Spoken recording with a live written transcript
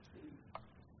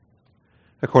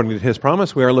According to his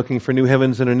promise, we are looking for new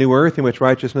heavens and a new earth in which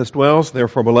righteousness dwells.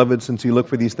 Therefore, beloved, since you look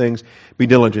for these things, be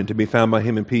diligent to be found by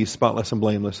him in peace, spotless and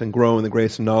blameless, and grow in the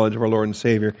grace and knowledge of our Lord and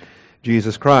Savior,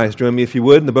 Jesus Christ. Join me, if you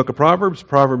would, in the book of Proverbs,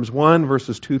 Proverbs 1,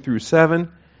 verses 2 through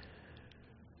 7.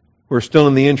 We're still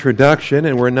in the introduction,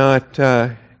 and we're not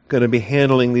going to be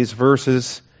handling these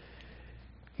verses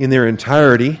in their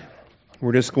entirety.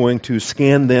 We're just going to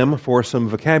scan them for some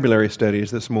vocabulary studies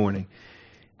this morning.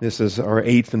 This is our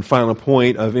eighth and final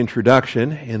point of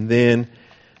introduction, and then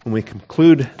when we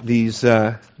conclude these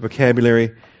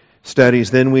vocabulary studies,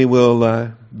 then we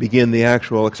will begin the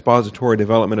actual expository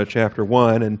development of chapter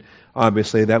 1, and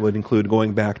obviously that would include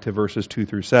going back to verses 2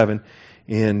 through 7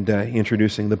 and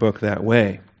introducing the book that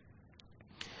way.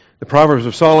 The Proverbs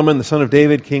of Solomon, the son of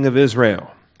David, king of Israel.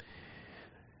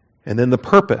 And then the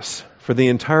purpose for the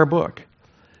entire book: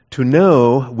 to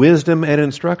know wisdom and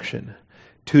instruction,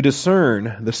 to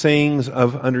discern the sayings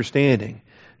of understanding,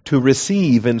 to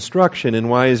receive instruction in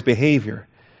wise behavior,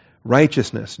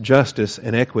 righteousness, justice,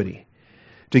 and equity,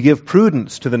 to give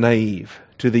prudence to the naive,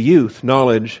 to the youth,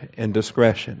 knowledge and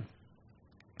discretion.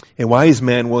 A wise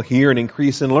man will hear and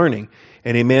increase in learning,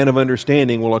 and a man of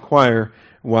understanding will acquire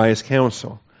wise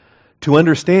counsel. To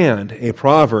understand a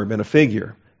proverb and a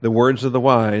figure, the words of the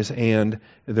wise and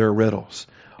their riddles.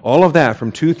 All of that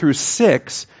from 2 through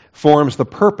 6 forms the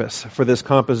purpose for this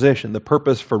composition, the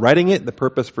purpose for writing it, the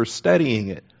purpose for studying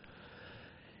it.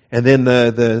 And then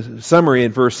the summary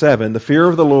in verse 7, the fear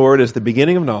of the Lord is the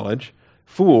beginning of knowledge,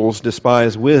 fools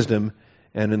despise wisdom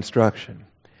and instruction.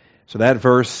 So that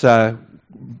verse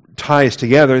ties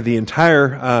together the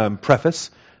entire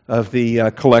preface of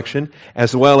the collection,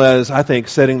 as well as, I think,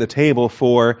 setting the table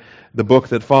for the book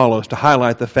that follows, to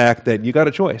highlight the fact that you got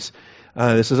a choice.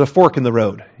 This is a fork in the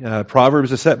road.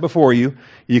 Proverbs is set before you.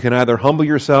 You can either humble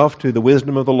yourself to the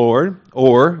wisdom of the Lord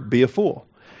or be a fool.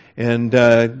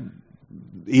 And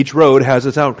each road has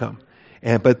its outcome.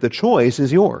 But the choice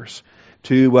is yours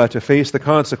to face the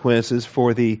consequences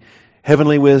for the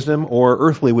heavenly wisdom or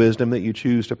earthly wisdom that you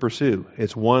choose to pursue.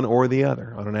 It's one or the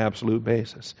other on an absolute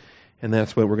basis. And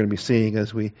that's what we're going to be seeing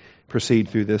as we proceed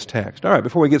through this text. All right,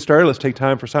 before we get started, let's take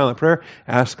time for silent prayer.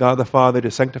 Ask God the Father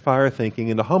to sanctify our thinking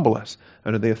and to humble us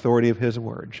under the authority of His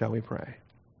Word. Shall we pray?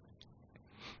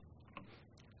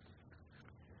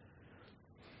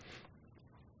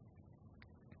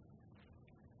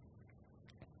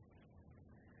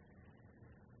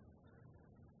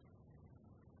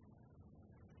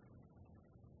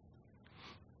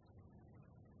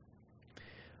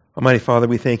 Almighty Father,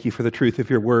 we thank you for the truth of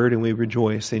your word, and we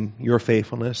rejoice in your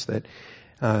faithfulness, that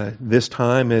this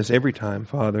time, as every time,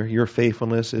 Father, your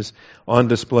faithfulness is on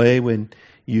display when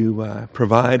you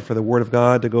provide for the word of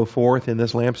God to go forth in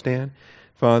this lampstand.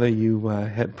 Father, you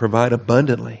provide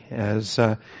abundantly as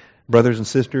brothers and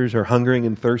sisters are hungering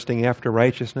and thirsting after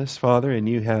righteousness, Father, and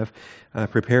you have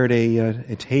prepared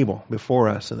a table before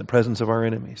us in the presence of our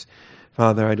enemies.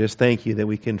 Father, I just thank you that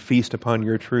we can feast upon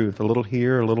your truth, a little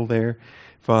here, a little there.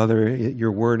 Father,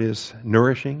 your word is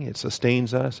nourishing. It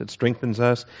sustains us. It strengthens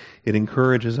us. It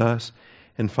encourages us.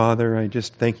 And Father, I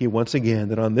just thank you once again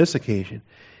that on this occasion,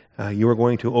 you are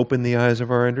going to open the eyes of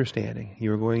our understanding.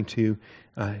 You are going to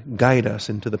guide us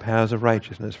into the paths of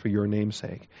righteousness for your name's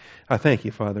sake. I thank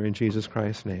you, Father, in Jesus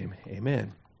Christ's name.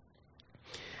 Amen.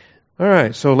 All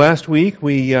right, so last week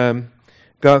we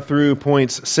got through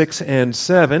points 6 and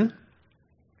 7.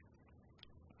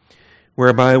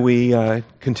 Whereby we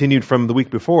continued from the week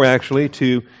before, actually,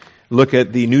 to look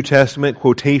at the New Testament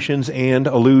quotations and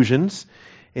allusions,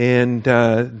 and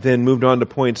then moved on to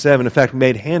point 7. In fact, we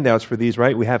made handouts for these,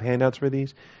 right? We have handouts for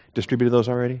these? Distributed those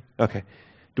already? Okay.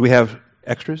 Do we have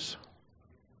extras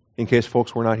in case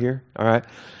folks were not here? All right.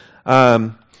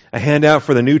 A handout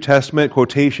for the New Testament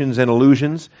quotations and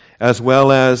allusions, as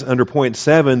well as under point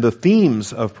 7, the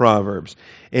themes of Proverbs.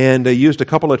 And used a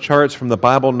couple of charts from the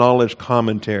Bible Knowledge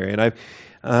Commentary. And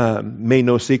I've made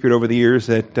no secret over the years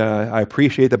that I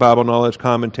appreciate the Bible Knowledge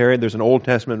Commentary. There's an Old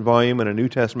Testament volume and a New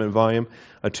Testament volume,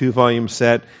 a 2-volume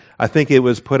set. I think it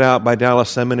was put out by Dallas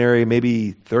Seminary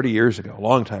maybe 30 years ago, a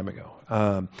long time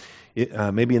ago.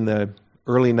 Maybe in the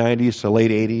early 90s to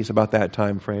late 80s, about that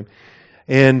time frame.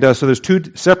 And so there's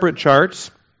 2 separate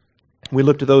charts. We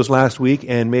looked at those last week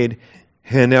and made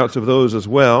handouts of those as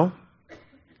well.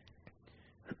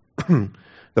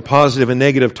 The positive and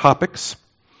negative topics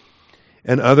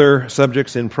and other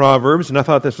subjects in Proverbs. And I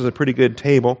thought this was a pretty good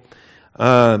table.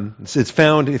 It's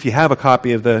found, if you have a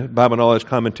copy of the Bible Knowledge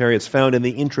Commentary, it's found in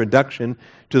the introduction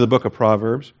to the book of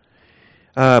Proverbs.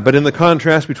 But in the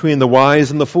contrast between the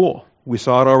wise and the fool, we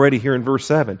saw it already here in verse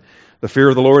 7. The fear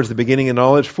of the Lord is the beginning of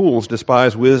knowledge. Fools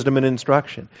despise wisdom and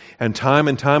instruction. And time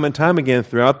again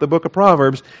throughout the book of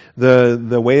Proverbs,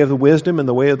 the way of the wisdom and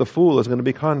the way of the fool is going to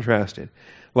be contrasted.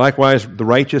 Likewise, the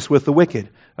righteous with the wicked.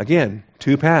 Again,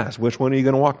 two paths. Which one are you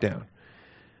going to walk down?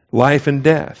 Life and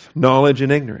death, knowledge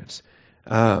and ignorance,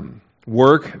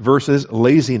 work versus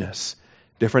laziness.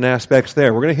 Different aspects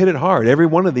there. We're going to hit it hard. Every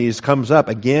one of these comes up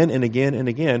again and again and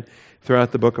again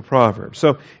throughout the book of Proverbs.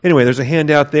 So anyway, there's a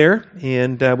handout there,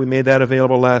 and we made that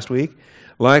available last week.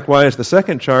 Likewise, the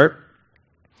second chart,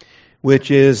 which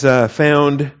is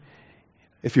found,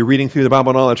 if you're reading through the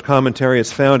Bible Knowledge Commentary,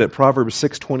 it's found at Proverbs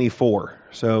 6:24.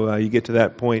 So you get to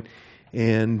that point,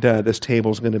 and this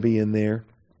table is going to be in there.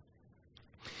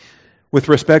 With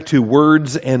respect to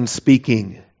words and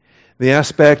speaking, the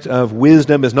aspect of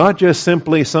wisdom is not just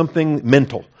simply something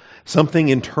mental, something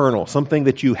internal, something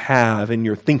that you have in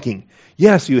your thinking.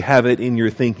 Yes, you have it in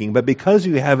your thinking, but because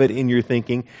you have it in your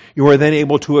thinking, you are then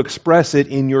able to express it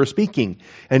in your speaking,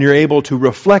 and you're able to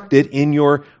reflect it in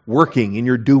your working, in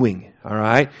your doing. All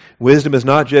right? Wisdom is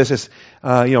not just this,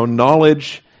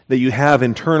 knowledge that you have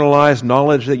internalized,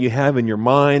 knowledge that you have in your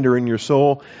mind or in your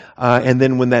soul, and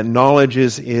then when that knowledge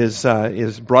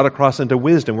is brought across into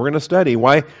wisdom, we're going to study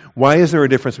why is there a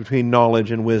difference between knowledge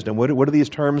and wisdom? What do these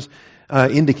terms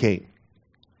indicate?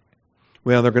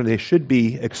 Well, they should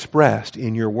be expressed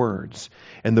in your words,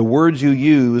 and the words you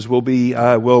use will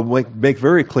make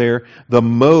very clear the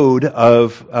mode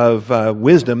of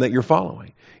wisdom that you're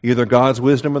following, either God's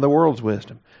wisdom or the world's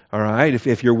wisdom. All right,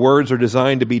 if your words are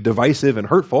designed to be divisive and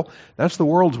hurtful, that's the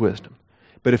world's wisdom.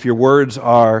 But if your words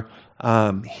are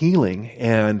healing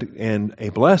and a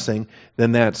blessing,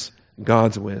 then that's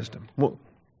God's wisdom. Well,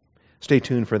 stay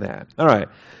tuned for that. All right.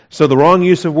 So the wrong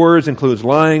use of words includes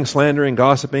lying, slandering,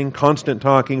 gossiping, constant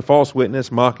talking, false witness,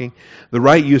 mocking. The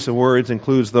right use of words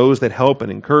includes those that help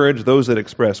and encourage, those that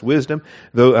express wisdom,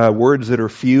 words that are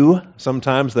few.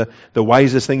 Sometimes the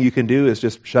wisest thing you can do is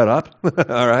just shut up.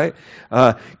 All right?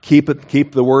 Keep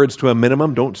the words to a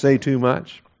minimum. Don't say too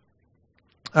much.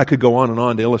 I could go on and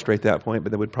on to illustrate that point,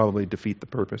 but that would probably defeat the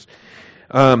purpose.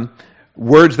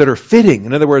 Words that are fitting,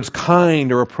 in other words,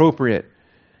 kind or appropriate.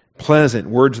 Pleasant,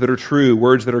 words that are true,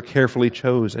 words that are carefully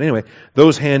chosen. Anyway,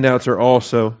 those handouts are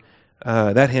also,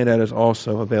 that handout is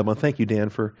also available. And thank you, Dan,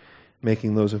 for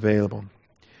making those available.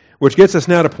 Which gets us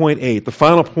now to point 8, the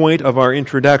final point of our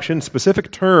introduction,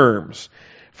 specific terms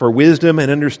for wisdom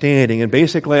and understanding. And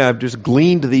basically, I've just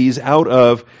gleaned these out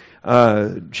of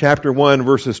chapter 1,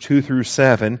 verses 2 through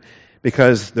 7,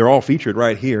 because they're all featured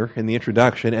right here in the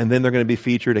introduction, and then they're going to be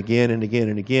featured again and again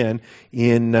and again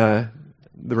in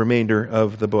the remainder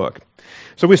of the book.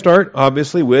 So we start,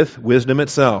 obviously, with wisdom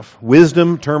itself.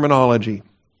 Wisdom terminology.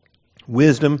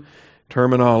 Wisdom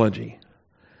terminology.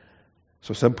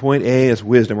 So subpoint A is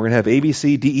wisdom. We're going to have A, B,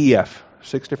 C, D, E, F.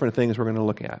 6 different things we're going to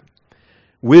look at.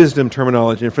 Wisdom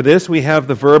terminology. And for this, we have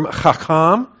the verb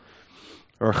chakam,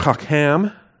 or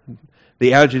chakam,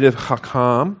 the adjective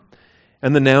chakam,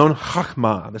 and the noun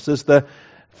chachma. This is the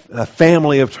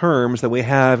family of terms that we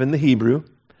have in the Hebrew.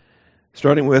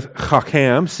 Starting with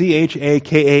chakam,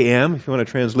 C-H-A-K-A-M, if you want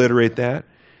to transliterate that.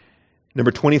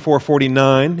 Number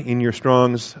 2449 in your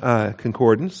Strong's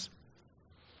Concordance.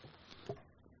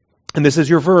 And this is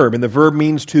your verb, and the verb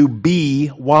means to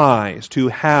be wise, to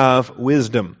have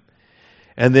wisdom.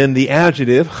 And then the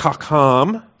adjective,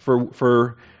 chakam,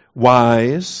 for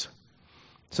wise,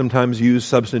 sometimes used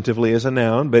substantively as a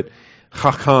noun, but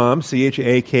chakam,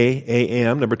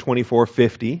 C-H-A-K-A-M, number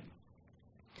 2450.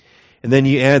 And then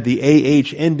you add the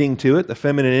A-H ending to it, the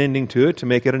feminine ending to it, to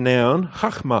make it a noun,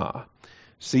 chachma,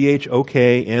 C-H-O-K-M-A-H.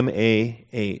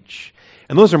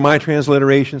 And those are my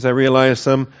transliterations. I realize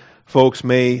some folks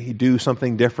may do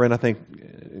something different. I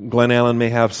think Glenn Allen may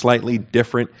have slightly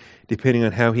different, depending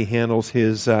on how he handles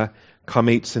his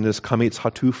kametz and his kametz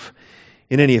hatuf.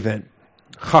 In any event,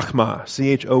 chachma,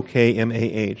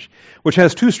 C-H-O-K-M-A-H, which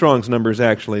has 2 Strong's numbers,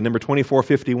 actually, number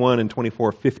 2451 and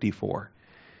 2454,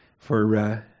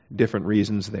 for different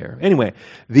reasons there. Anyway,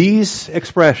 these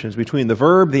expressions between the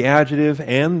verb, the adjective,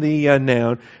 and the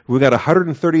noun, we've got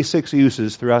 136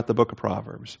 uses throughout the book of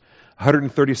Proverbs.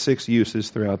 136 uses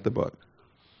throughout the book.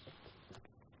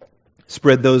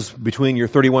 Spread those between your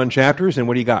 31 chapters, and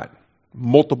what do you got?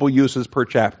 Multiple uses per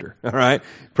chapter. All right?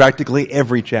 Practically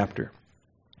every chapter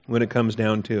when it comes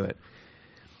down to it.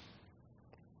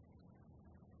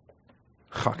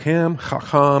 Chakam,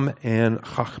 chacham, and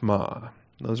chachma.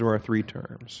 Those are our 3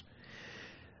 terms.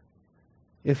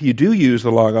 If you do use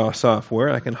the Logos software,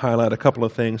 I can highlight a couple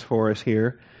of things for us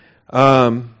here.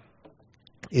 It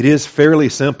is fairly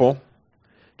simple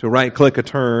to right-click a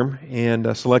term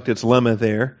and select its lemma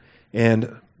there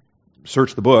and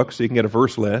search the book so you can get a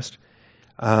verse list.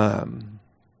 I'm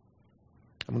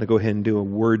going to go ahead and do a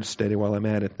word study while I'm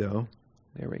at it, though.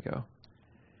 There we go.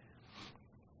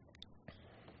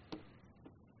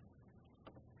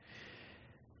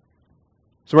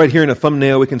 So right here in a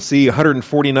thumbnail, we can see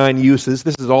 149 uses.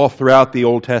 This is all throughout the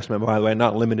Old Testament, by the way,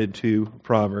 not limited to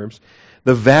Proverbs.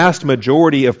 The vast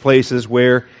majority of places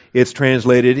where it's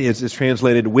translated is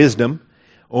translated wisdom,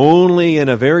 only in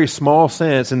a very small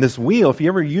sense. And this wheel, if you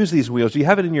ever use these wheels, you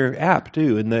have it in your app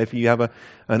too. And if you have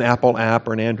an Apple app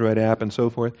or an Android app and so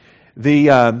forth,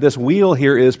 this wheel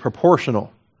here is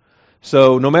proportional.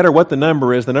 So no matter what the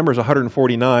number is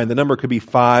 149. The number could be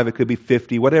 5, it could be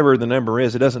 50, whatever the number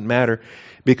is, it doesn't matter,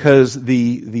 because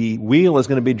the wheel is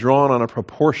going to be drawn on a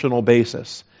proportional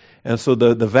basis. And so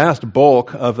the vast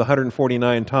bulk of the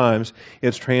 149 times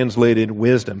it's translated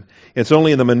wisdom. It's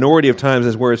only in the minority of times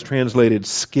is where it's translated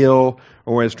skill,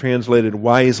 or where it's translated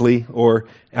wisely, or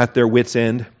at their wits'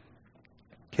 end.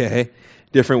 Okay?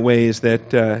 Different ways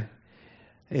that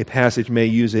a passage may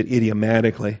use it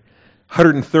idiomatically.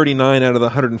 139 out of the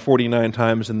 149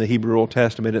 times in the Hebrew Old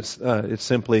Testament, it's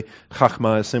simply,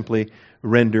 chachma is simply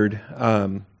rendered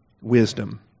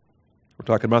wisdom. We're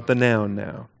talking about the noun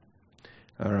now.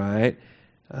 All right?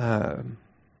 The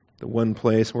one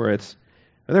place where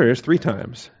there it is 3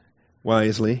 times,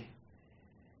 wisely.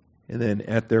 And then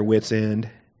at their wits' end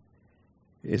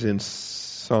is in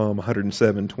Psalm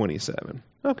 107:27.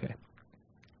 Okay.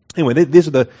 Anyway, these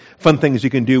are the fun things you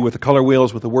can do with the color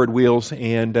wheels, with the word wheels,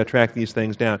 and track these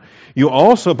things down. You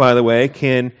also, by the way,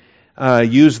 can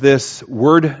use this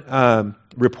word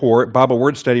report, Bible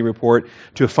Word Study report,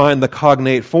 to find the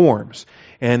cognate forms.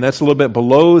 And that's a little bit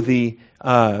below the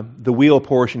wheel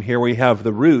portion here, where you have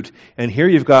the root. And here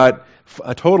you've got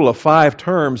a total of 5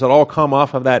 terms that all come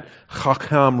off of that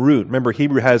chacham root. Remember,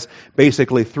 Hebrew has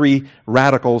basically 3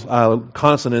 radical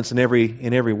consonants in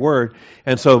every word.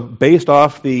 And so based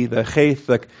off the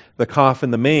chet, the kaf,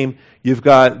 and the mem, you've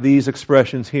got these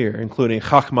expressions here, including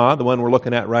chachma, the one we're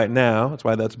looking at right now. That's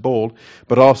why that's bold.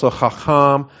 But also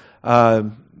chacham,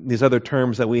 these other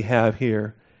terms that we have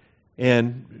here,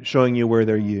 and showing you where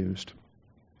they're used.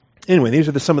 Anyway, these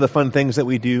are some of the fun things that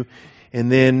we do. And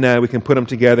then we can put them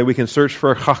together. We can search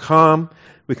for chacham.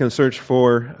 We can search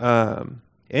for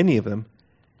any of them.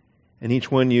 And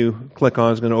each one you click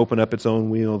on is going to open up its own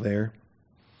wheel there.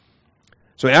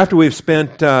 So after we've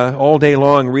spent all day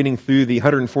long reading through the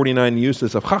 149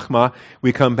 uses of chachma,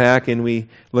 we come back and we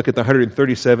look at the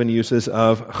 137 uses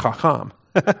of chacham.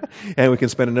 And we can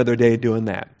spend another day doing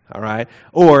that. All right?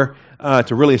 Or,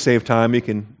 to really save time, you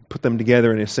can put them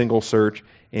together in a single search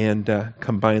and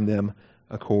combine them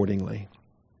accordingly.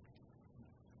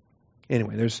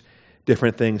 Anyway, there's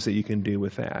different things that you can do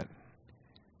with that.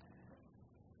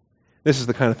 This is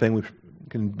the kind of thing we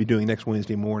can be doing next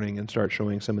Wednesday morning and start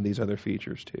showing some of these other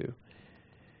features too.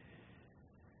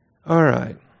 All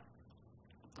right.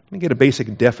 Let me get a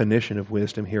basic definition of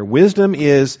wisdom here. Wisdom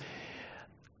is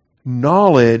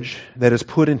knowledge that is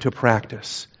put into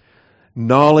practice.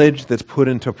 Knowledge that's put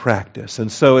into practice. And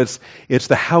so it's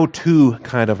the how-to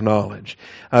kind of knowledge.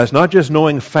 It's not just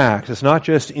knowing facts. It's not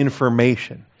just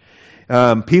information.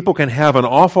 People can have an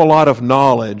awful lot of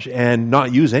knowledge and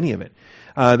not use any of it.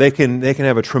 They can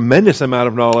have a tremendous amount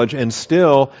of knowledge and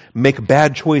still make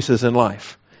bad choices in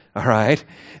life. All right?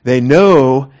 They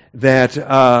know that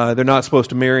they're not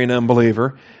supposed to marry an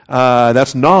unbeliever.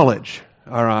 That's knowledge.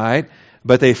 All right?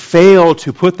 But they fail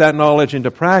to put that knowledge into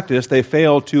practice. They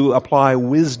fail to apply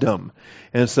wisdom.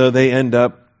 And so they end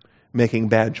up making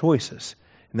bad choices.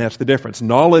 And that's the difference.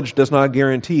 Knowledge does not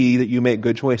guarantee that you make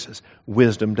good choices.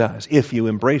 Wisdom does, if you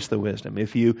embrace the wisdom,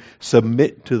 if you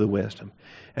submit to the wisdom.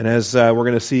 And as we're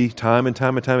going to see time and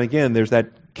time again, there's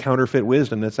that counterfeit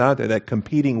wisdom that's out there, that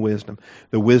competing wisdom,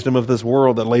 the wisdom of this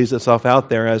world that lays itself out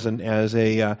there as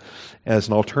an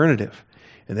alternative.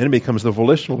 And then it becomes the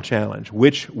volitional challenge.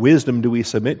 Which wisdom do we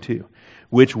submit to?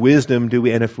 Which wisdom do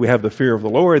we, and if we have the fear of the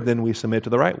Lord, then we submit to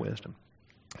the right wisdom.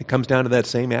 It comes down to that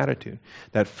same attitude,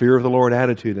 that fear of the Lord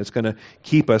attitude that's going to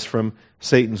keep us from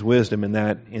Satan's wisdom in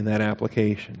that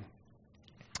application.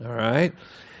 All right.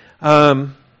 I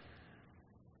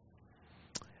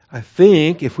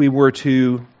think if we were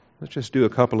to, let's just do a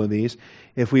couple of these.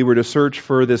 If we were to search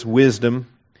for this wisdom,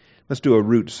 let's do a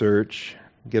root search,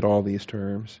 get all these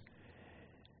terms.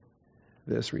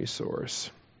 This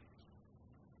resource.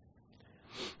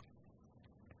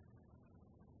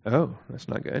 Oh, that's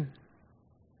not good.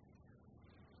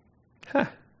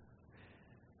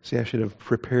 See, I should have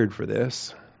prepared for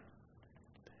this.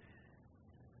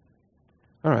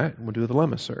 All right, we'll do the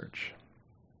lemma search.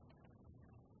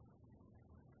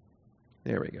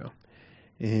 There we go.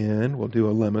 And we'll do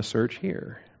a lemma search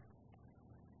here.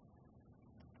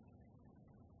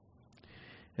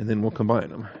 And then we'll combine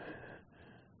them.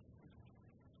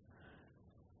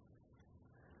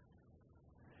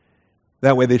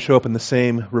 That way they show up in the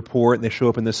same report and they show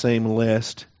up in the same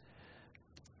list.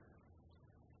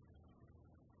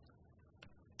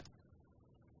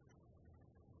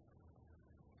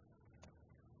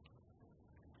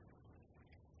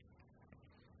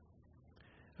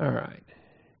 All right.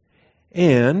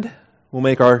 And we'll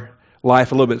make our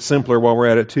life a little bit simpler while we're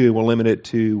at it too. We'll limit it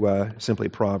to simply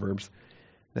Proverbs.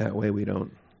 That way we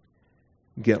don't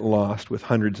get lost with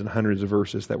hundreds and hundreds of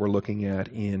verses that we're looking at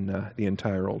in the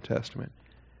entire Old Testament.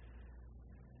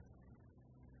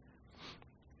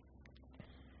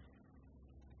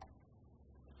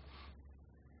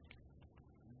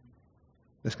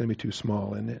 That's going to be too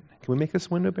small, isn't it? Can we make this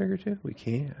window bigger too? We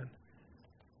can.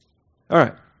 All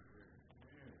right.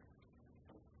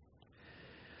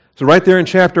 So right there in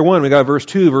chapter 1, we got verse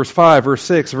 2, verse 5, verse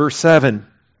 6, verse 7.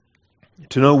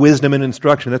 To know wisdom and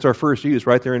instruction. That's our first use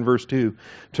right there in verse 2.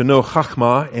 To know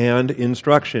chachma and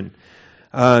instruction.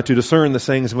 To discern the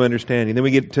things of understanding. Then we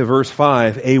get to verse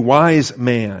 5. A wise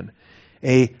man.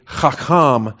 A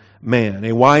chacham man.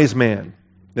 A wise man.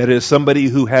 That is somebody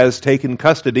who has taken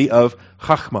custody of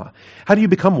chachma. How do you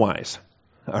become wise?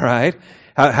 All right?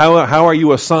 How are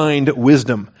you assigned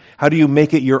wisdom? How do you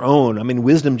make it your own? I mean,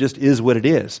 wisdom just is what it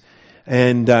is.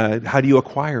 And how do you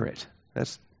acquire it?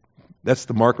 That's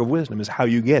the mark of wisdom, is how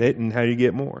you get it and how you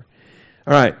get more.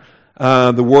 All right.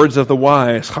 The words of the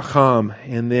wise, chacham,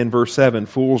 and then verse 7,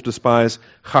 fools despise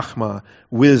chachma,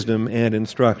 wisdom and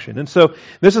instruction. And so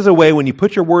this is a way when you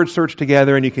put your word search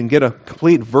together and you can get a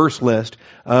complete verse list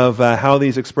of how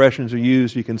these expressions are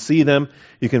used. You can see them.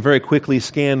 You can very quickly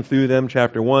scan through them,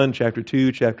 chapter 1, chapter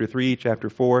 2, chapter 3, chapter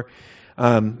 4.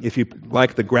 If you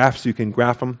like the graphs, you can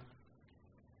graph them.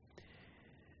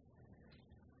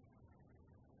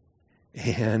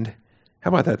 And how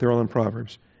about that? They're all in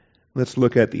Proverbs. Let's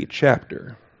look at the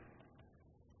chapter.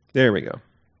 There we go.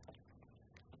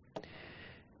 I'd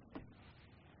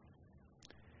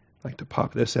like to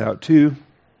pop this out too.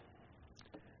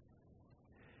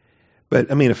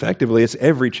 But, I mean, effectively, it's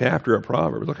every chapter of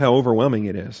Proverbs. Look how overwhelming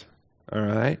it is. All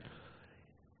right?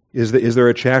 Is there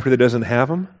a chapter that doesn't have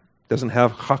them? Doesn't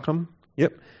have chacham?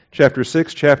 Yep. Chapter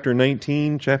 6, chapter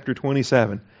 19, chapter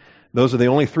 27. Those are the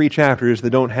only three chapters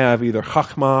that don't have either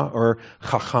chachma or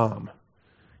chacham.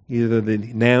 Either the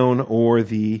noun or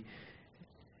the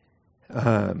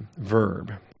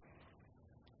verb.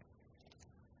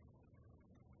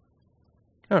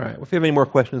 All right. Well, if you have any more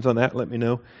questions on that, let me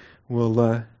know.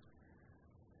 We'll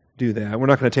do that. We're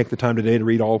not going to take the time today to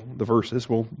read all the verses.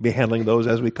 We'll be handling those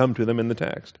as we come to them in the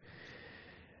text.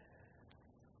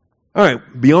 All right.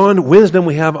 Beyond wisdom,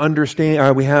 we have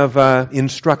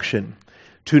instruction.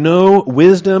 To know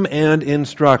wisdom and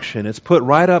instruction. It's put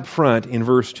right up front in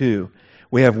verse 2.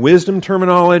 We have wisdom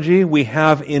terminology. We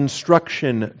have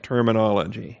instruction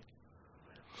terminology.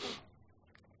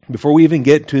 Before we even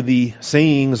get to the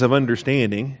sayings of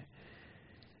understanding,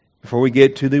 before we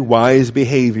get to the wise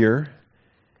behavior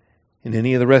and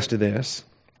any of the rest of this,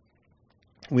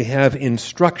 we have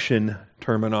instruction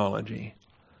terminology.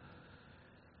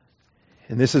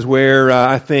 And this is where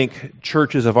I think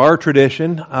churches of our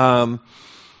tradition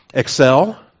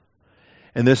excel.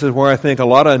 And this is where I think a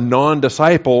lot of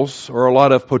non-disciples or a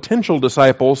lot of potential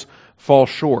disciples fall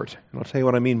short. And I'll tell you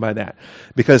what I mean by that.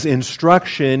 Because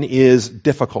instruction is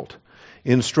difficult.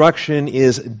 Instruction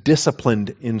is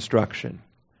disciplined instruction.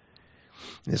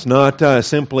 It's not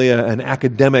simply an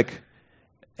academic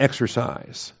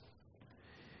exercise.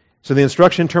 So the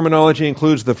instruction terminology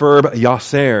includes the verb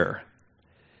yaser.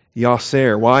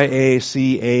 Yaser,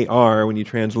 Y-A-C-A-R when you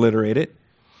transliterate it.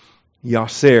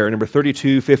 Yaser, number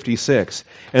 3256.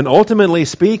 And ultimately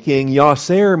speaking,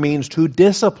 yaser means to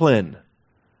discipline.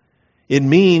 It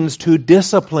means to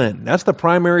discipline. That's the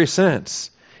primary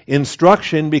sense.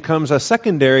 Instruction becomes a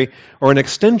secondary or an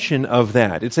extension of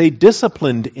that. It's a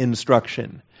disciplined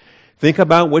instruction. Think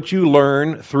about what you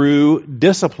learn through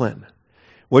discipline.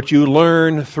 What you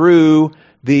learn through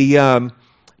the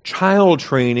child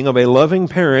training of a loving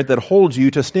parent that holds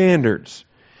you to standards,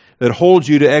 that holds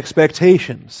you to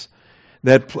expectations,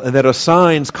 that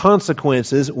assigns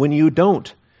consequences when you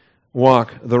don't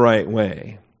walk the right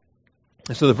way.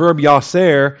 So the verb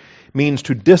yaser means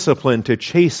to discipline, to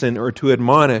chasten, or to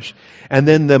admonish. And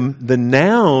then the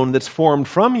noun that's formed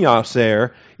from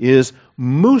yaser is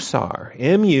musar,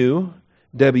 M-U-W-C-A-R.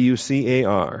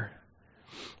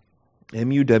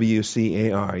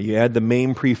 M-U-W-C-A-R. You add the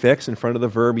main prefix in front of the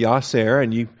verb yaser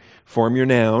and you form your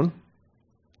noun.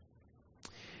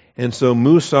 And so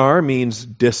musar means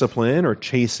discipline or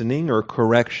chastening or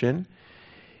correction,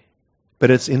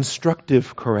 but it's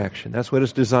instructive correction. That's what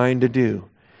it's designed to do.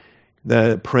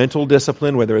 The parental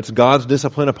discipline, whether it's God's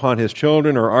discipline upon His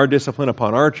children or our discipline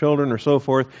upon our children or so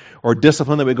forth, or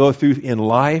discipline that we go through in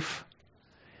life,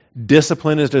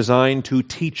 discipline is designed to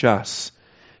teach us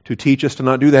to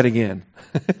not do that again,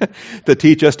 to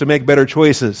teach us to make better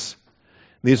choices.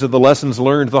 These are the lessons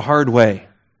learned the hard way,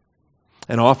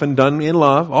 and often done in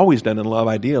love, always done in love,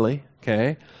 ideally.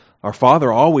 Okay, our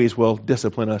Father always will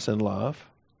discipline us in love.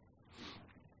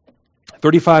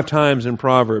 35 times in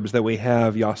Proverbs that we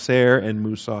have yaser and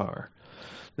musar,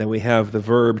 that we have the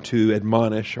verb to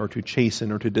admonish or to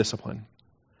chasten or to discipline.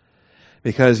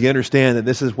 Because you understand that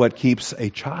this is what keeps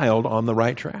a child on the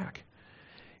right track.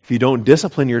 If you don't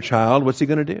discipline your child, what's he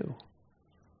going to do?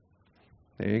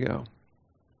 There you go.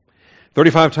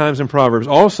 35 times in Proverbs.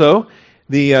 Also,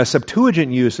 the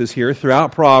Septuagint uses here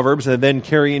throughout Proverbs and then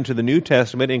carry into the New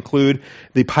Testament include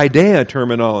the paideia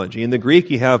terminology. In the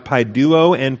Greek, you have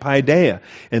paiduo and paideia.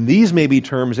 And these may be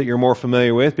terms that you're more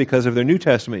familiar with because of their New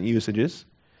Testament usages.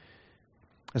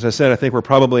 As I said, I think we're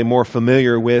probably more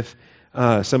familiar with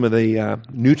some of the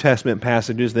New Testament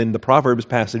passages than the Proverbs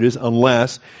passages,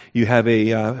 unless you have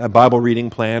a Bible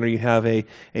reading plan or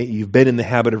you've been in the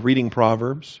habit of reading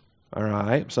Proverbs. All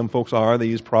right, some folks are. They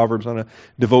use Proverbs on a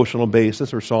devotional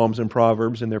basis or Psalms and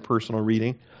Proverbs in their personal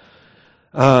reading.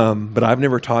 But I've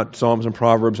never taught Psalms and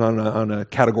Proverbs on a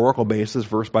categorical basis,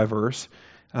 verse by verse,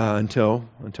 until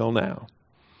now.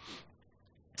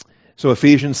 So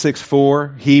Ephesians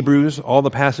 6:4, Hebrews, all the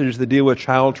passages that deal with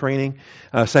child training,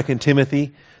 2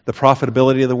 Timothy, the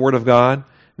profitability of the Word of God.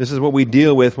 This is what we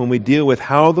deal with when we deal with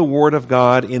how the Word of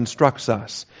God instructs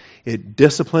us. It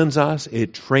disciplines us.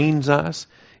 It trains us.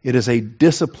 It is a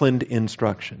disciplined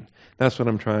instruction. That's what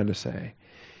I'm trying to say.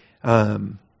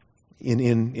 In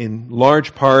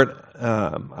large part,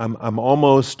 I'm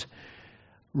almost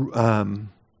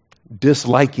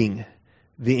disliking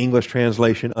the English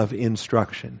translation of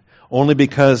instruction, only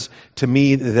because to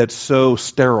me that's so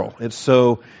sterile. It's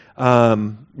so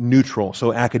neutral,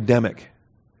 so academic,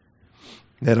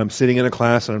 that I'm sitting in a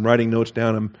class and I'm writing notes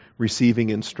down. I'm receiving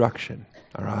instruction.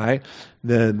 All right,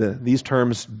 these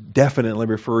terms definitely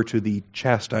refer to the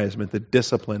chastisement, the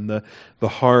discipline, the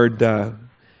hard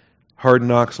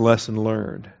knocks lesson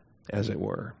learned, as it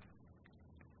were.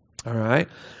 All right,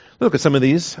 look at some of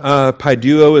these.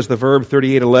 Paiduo is the verb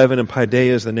 38:11, and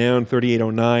paideia is the noun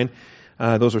 38:09.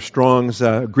 Those are Strong's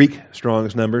Greek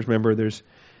Strong's numbers. Remember, there's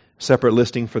a separate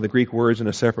listing for the Greek words and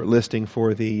a separate listing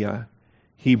for the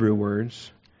Hebrew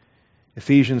words.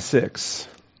 Ephesians 6.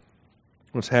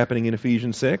 What's happening in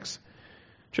Ephesians 6?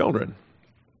 Children,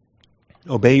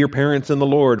 obey your parents in the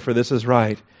Lord, for this is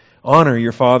right. Honor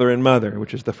your father and mother,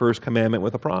 which is the first commandment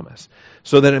with a promise,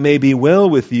 so that it may be well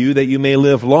with you, that you may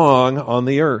live long on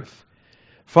the earth.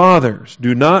 Fathers,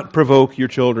 do not provoke your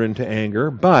children to anger,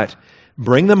 but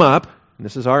bring them up. And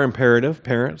this is our imperative,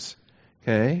 parents.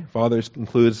 Okay, fathers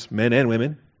includes men and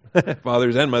women,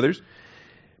 fathers and mothers.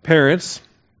 Parents,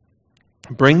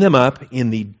 bring them up in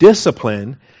the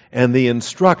discipline and the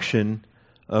instruction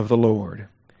of the Lord.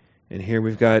 And here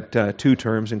we've got two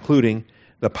terms, including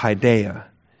the paideia,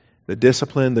 the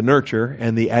discipline, the nurture,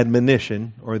 and the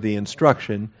admonition or the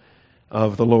instruction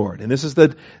of the Lord. And this is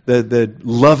the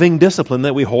loving discipline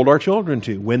that we hold our children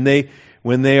to. When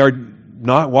they are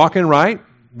not walking right,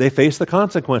 they face the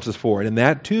consequences for it. And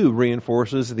that too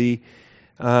reinforces the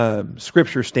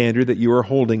Scripture standard that you are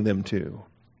holding them to.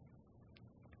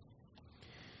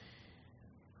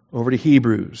 Over to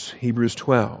Hebrews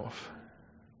 12.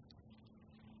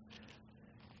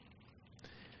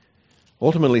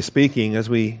 Ultimately speaking, as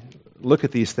we look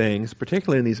at these things,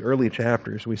 particularly in these early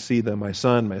chapters, we see the my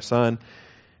son,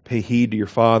 pay heed to your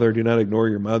father, do not ignore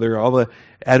your mother, all the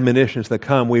admonitions that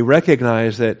come. We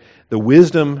recognize that the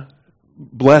wisdom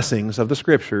blessings of the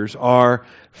Scriptures are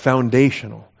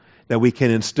foundational, that we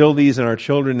can instill these in our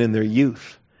children in their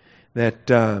youth, that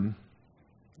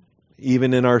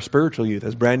even in our spiritual youth,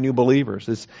 as brand new believers,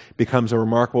 this becomes a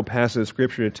remarkable passage of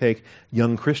Scripture to take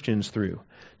young Christians through.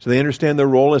 So they understand their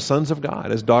role as sons of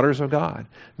God, as daughters of God,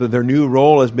 their new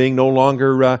role as being no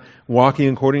longer walking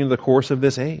according to the course of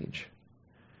this age.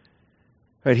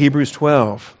 All right, Hebrews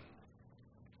 12.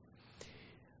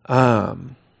 As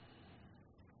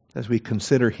we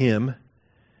consider him,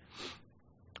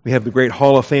 we have the great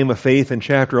Hall of Fame of Faith in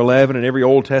chapter 11 and every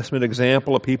Old Testament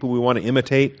example of people we want to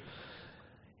imitate.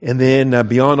 And then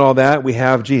beyond all that, we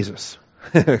have Jesus,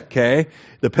 okay?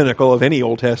 The pinnacle of any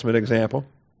Old Testament example.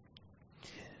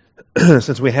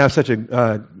 Since we have such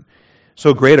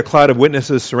So great a cloud of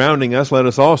witnesses surrounding us, let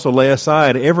us also lay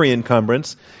aside every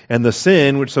encumbrance and the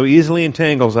sin which so easily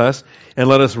entangles us, and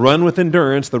let us run with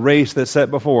endurance the race that's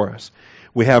set before us.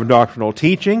 We have doctrinal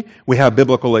teaching. We have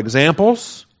biblical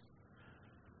examples.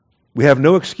 We have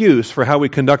no excuse for how we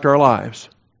conduct our lives.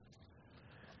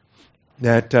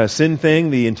 That sin thing,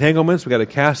 the entanglements, we've got to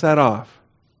cast that off.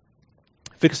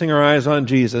 Fixing our eyes on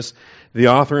Jesus, the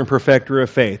author and perfecter of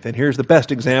faith. And here's the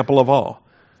best example of all.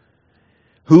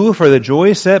 Who, for the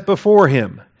joy set before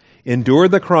him,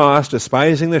 endured the cross,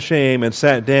 despising the shame, and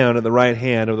sat down at the right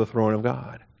hand of the throne of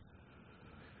God.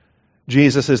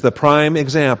 Jesus is the prime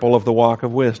example of the walk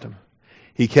of wisdom.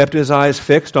 He kept his eyes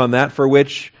fixed on that for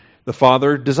which the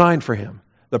Father designed for him,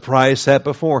 the prize set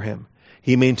before him.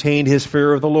 He maintained his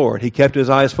fear of the Lord. He kept his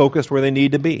eyes focused where they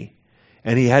need to be.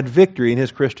 And he had victory in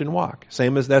his Christian walk.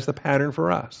 Same as that's the pattern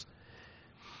for us.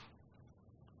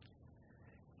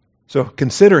 So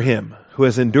consider him who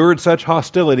has endured such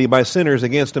hostility by sinners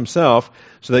against himself,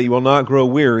 so that you will not grow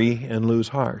weary and lose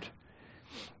heart.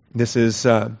 This is,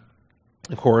 of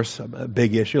course, a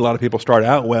big issue. A lot of people start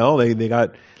out well. They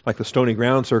got like the stony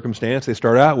ground circumstance. They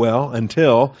start out well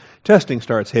until testing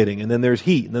starts hitting. And then there's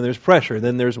heat. And then there's pressure.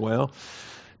 Then there's, the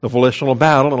volitional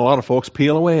battle. And a lot of folks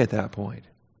peel away at that point.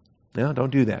 No,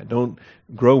 don't do that. Don't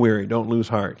grow weary. Don't lose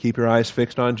heart. Keep your eyes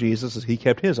fixed on Jesus as he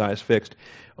kept his eyes fixed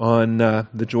on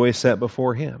the joy set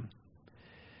before him.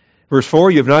 Verse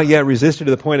 4, you have not yet resisted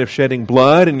to the point of shedding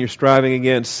blood, and you're striving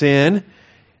against sin.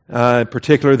 In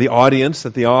particular, the audience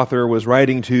that the author was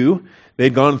writing to,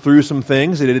 they'd gone through some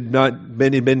things. It had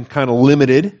been kind of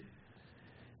limited.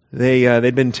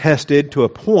 They'd been tested to a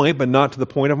point, but not to the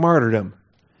point of martyrdom.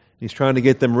 He's trying to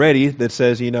get them ready that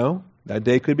says, that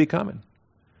day could be coming.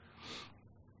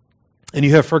 And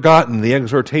you have forgotten the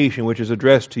exhortation which is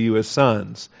addressed to you as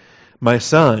sons. My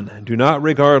son, do not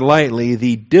regard lightly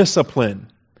the discipline,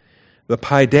 the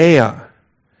paideia,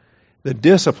 the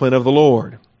discipline of the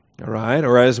Lord. All right?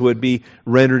 Or as would be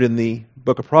rendered in the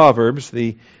book of Proverbs,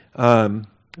 the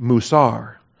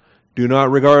musar. Do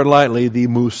not regard lightly the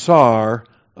musar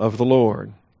of the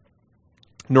Lord.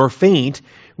 Nor faint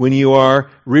when you are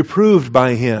reproved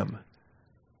by him.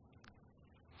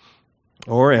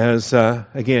 Or as,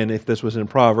 again, if this was in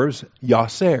Proverbs,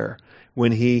 yaser,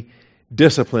 when he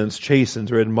disciplines,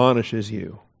 chastens, or admonishes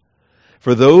you.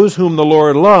 For those whom the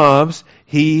Lord loves,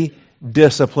 he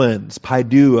disciplines.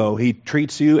 Paiduo. He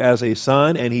treats you as a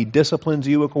son and he disciplines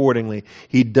you accordingly.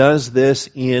 He does this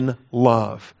in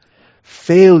love.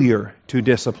 Failure to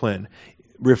discipline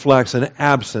reflects an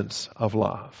absence of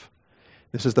love.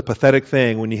 This is the pathetic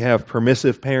thing when you have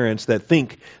permissive parents that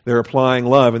think they're applying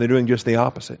love and they're doing just the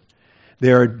opposite.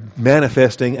 They are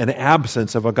manifesting an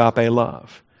absence of agape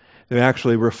love. They're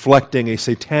actually reflecting a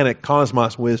satanic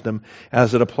cosmos wisdom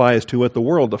as it applies to what the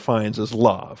world defines as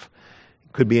love.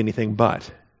 It could be anything but.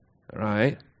 All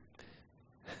right?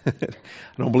 I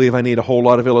don't believe I need a whole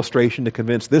lot of illustration to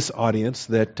convince this audience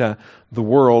that the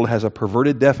world has a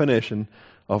perverted definition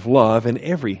of love in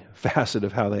every facet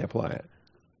of how they apply it.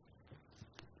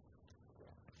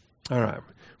 All right.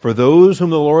 For those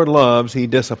whom the Lord loves, he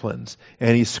disciplines,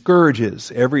 and he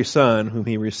scourges every son whom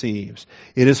he receives.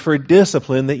 It is for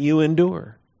discipline that you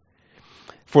endure.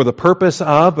 For the purpose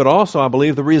of, but also, I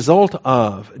believe, the result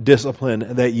of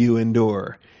discipline that you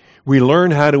endure. We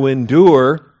learn how to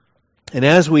endure, and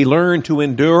as we learn to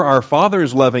endure our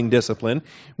Father's loving discipline,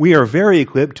 we are very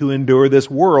equipped to endure this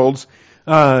world's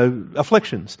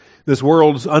afflictions, this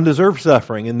world's undeserved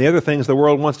suffering, and the other things the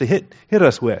world wants to hit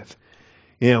us with.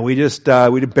 We just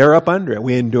we bear up under it.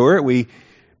 We endure it. We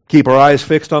keep our eyes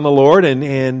fixed on the Lord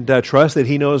and trust that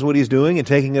he knows what he's doing and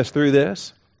taking us through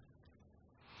this.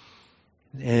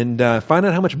 And find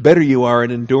out how much better you are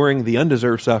in enduring the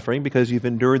undeserved suffering because you've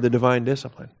endured the divine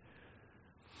discipline.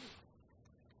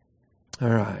 All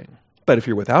right. But if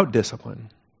you're without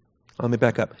discipline, let me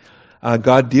back up.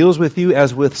 God deals with you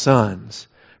as with sons.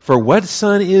 For what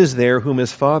son is there whom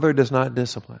his father does not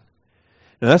discipline?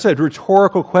 Now that's a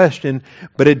rhetorical question,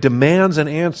 but it demands an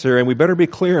answer, and we better be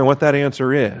clear on what that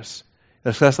answer is.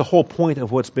 That's the whole point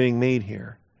of what's being made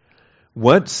here.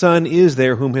 What son is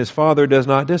there whom his father does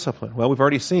not discipline? Well, we've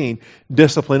already seen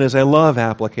discipline is a love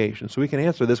application, so we can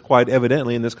answer this quite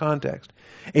evidently in this context.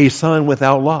 A son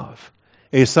without love.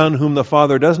 A son whom the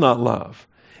father does not love.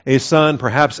 A son,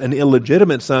 perhaps an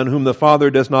illegitimate son, whom the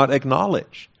father does not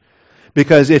acknowledge.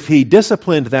 Because if he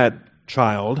disciplined that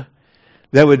child,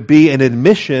 that would be an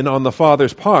admission on the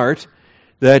father's part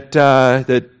that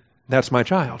that's my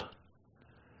child.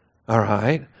 All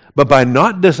right? But by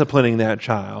not disciplining that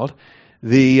child,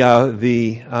 that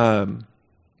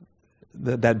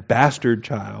bastard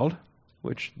child,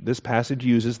 which this passage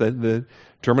uses the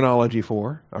terminology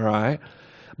for, all right,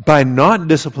 by not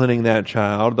disciplining that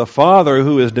child, the father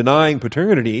who is denying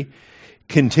paternity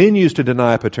continues to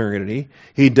deny paternity.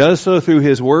 He does so through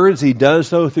his words. He does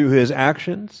so through his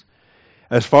actions.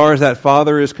 As far as that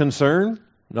father is concerned,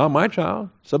 not my child.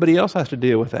 Somebody else has to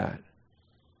deal with that.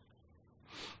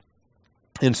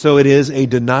 And so it is a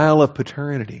denial of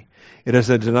paternity. It is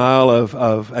a denial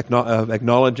of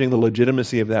acknowledging the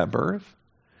legitimacy of that birth.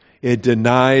 It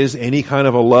denies any kind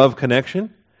of a love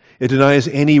connection. It denies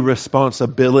any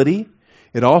responsibility.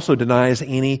 It also denies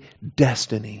any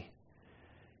destiny.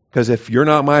 Because if you're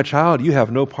not my child, you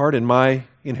have no part in my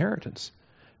inheritance,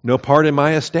 no part in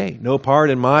my estate, no part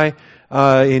in my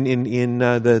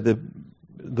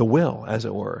the will, as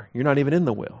it were. You're not even in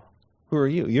the will. Who are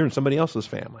you? You're in somebody else's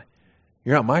family.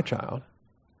 You're not my child.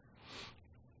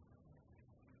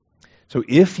 So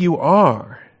if you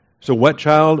are, so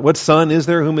what son is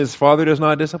there whom his father does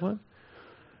not discipline?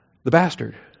 The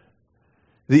bastard,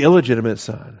 the illegitimate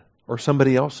son, or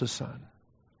somebody else's son.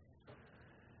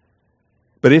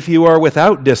 But if you are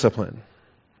without discipline,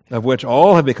 of which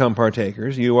all have become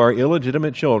partakers, you are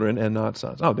illegitimate children and not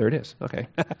sons. Oh, there it is. Okay.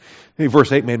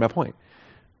 Verse 8 made my point.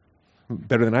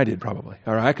 Better than I did, probably.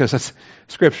 All right, because that's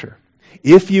Scripture.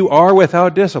 If you are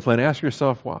without discipline, ask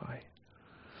yourself why.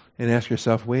 And ask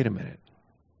yourself, wait a minute.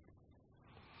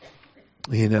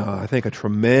 I think a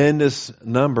tremendous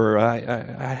number,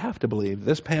 I have to believe,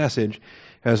 this passage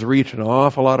has reached an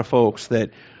awful lot of folks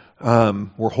that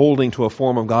were holding to a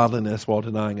form of godliness while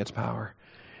denying its power.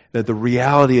 That the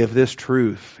reality of this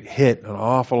truth hit an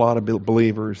awful lot of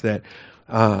believers that,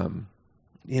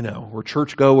 were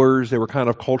churchgoers, they were kind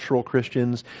of cultural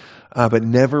Christians, but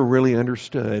never really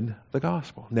understood the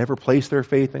gospel, never placed their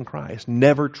faith in Christ,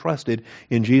 never trusted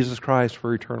in Jesus Christ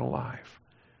for eternal life.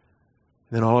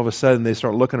 Then all of a sudden they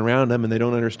start looking around them and they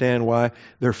don't understand why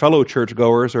their fellow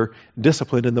churchgoers are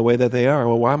disciplined in the way that they are.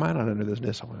 Well, why am I not under this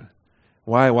discipline?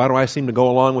 Why do I seem to go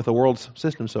along with the world's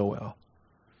system so well?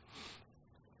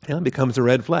 It becomes a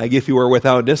red flag. If you are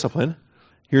without discipline,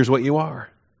 here's what you are.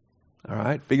 All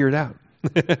right, figure it out.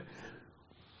 This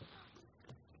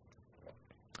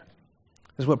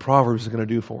is what Proverbs is going to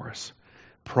do for us.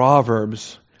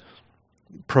 Proverbs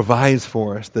provides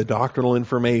for us the doctrinal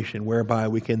information whereby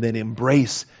we can then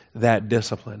embrace that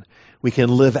discipline. We can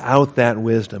live out that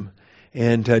wisdom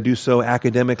and do so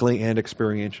academically and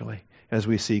experientially as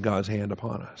we see God's hand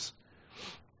upon us.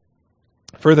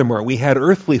 Furthermore, we had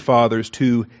earthly fathers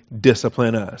to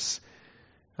discipline us.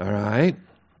 All right?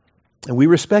 And we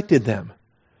respected them.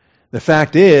 The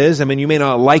fact is, you may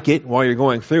not like it while you're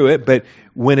going through it, but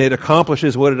when it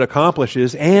accomplishes what it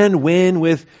accomplishes, and when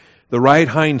with the right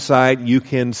hindsight you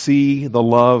can see the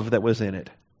love that was in it.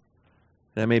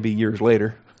 That may be years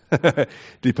later.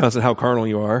 Depends on how carnal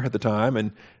you are at the time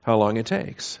and how long it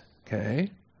takes. Okay?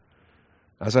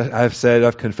 As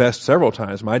I've confessed several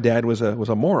times, my dad was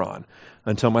a moron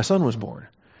until my son was born.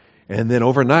 And then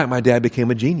overnight, my dad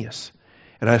became a genius.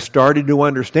 And I started to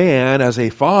understand as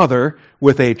a father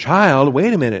with a child,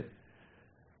 wait a minute,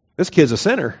 this kid's a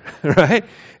sinner, right?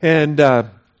 And it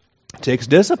takes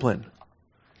discipline.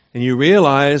 And you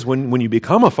realize when you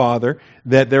become a father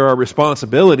that there are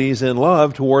responsibilities in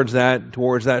love towards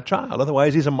that child.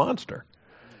 Otherwise, he's a monster.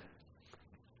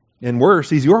 And worse,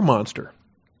 he's your monster.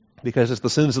 Because it's the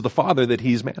sins of the father that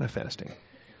he's manifesting.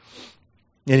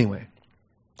 Anyway,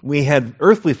 we had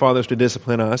earthly fathers to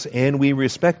discipline us, and we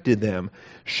respected them.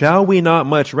 Shall we not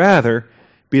much rather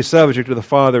be subject to the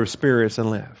Father of spirits and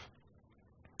live?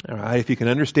 All right, if you can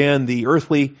understand the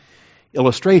earthly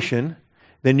illustration,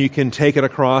 then you can take it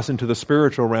across into the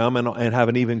spiritual realm and have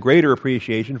an even greater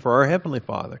appreciation for our Heavenly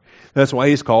Father. That's why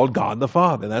He's called God the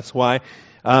Father. That's why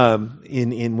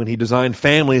when He designed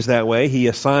families that way, He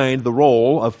assigned the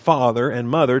role of father and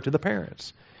mother to the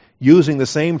parents, using the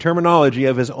same terminology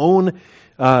of His own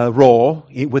role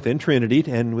within Trinity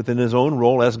and within His own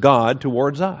role as God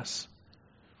towards us.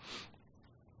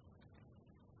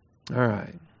 All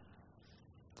right.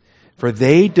 For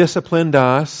they disciplined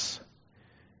us.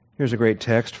 Here's a great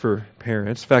text for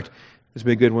parents. In fact, this would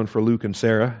be a good one for Luke and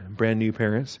Sarah, brand new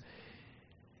parents.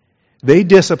 They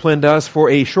disciplined us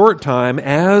for a short time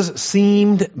as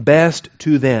seemed best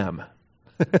to them.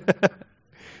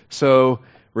 So,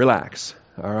 relax.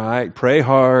 All right? Pray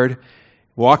hard.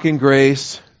 Walk in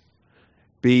grace.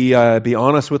 Be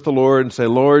honest with the Lord and say,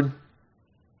 Lord,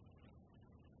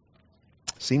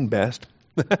 seemed best.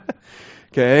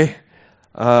 Okay?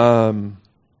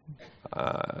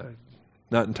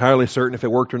 Not entirely certain if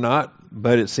it worked or not,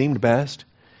 but it seemed best.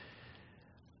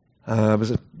 I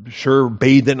was sure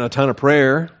bathed in a ton of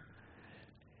prayer.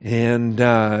 And,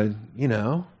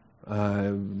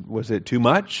 Was it too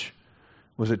much?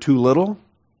 Was it too little?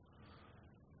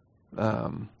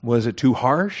 Was it too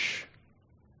harsh?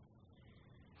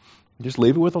 Just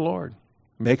leave it with the Lord.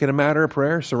 Make it a matter of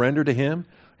prayer. Surrender to Him.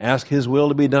 Ask His will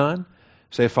to be done.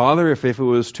 Say, Father, if it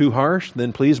was too harsh,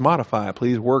 then please modify it.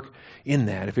 Please work in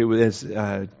that. If it was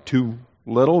too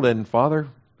little, then Father,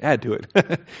 add to it.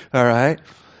 All right?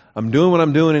 I'm doing what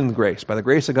I'm doing in grace. By the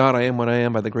grace of God, I am what I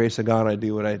am. By the grace of God, I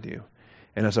do what I do.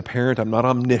 And as a parent, I'm not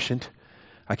omniscient.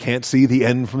 I can't see the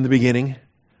end from the beginning.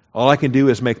 All I can do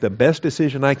is make the best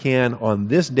decision I can on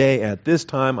this day, at this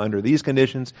time, under these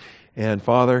conditions. And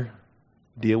Father,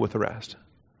 deal with the rest.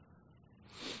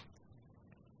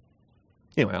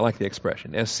 Anyway, I like the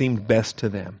expression, as seemed best to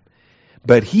them.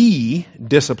 But He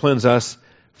disciplines us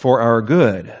for our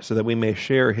good, so that we may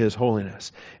share His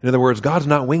holiness. In other words, God's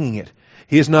not winging it.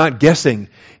 He is not guessing.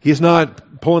 He's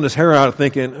not pulling His hair out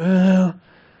thinking,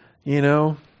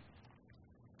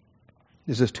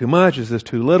 is this too much? Is this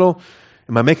too little?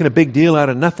 Am I making a big deal out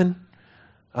of nothing?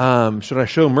 Should I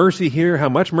show mercy here? How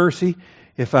much mercy?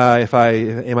 Am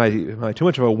I too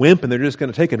much of a wimp and they're just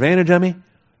going to take advantage of me?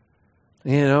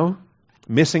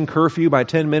 Missing curfew by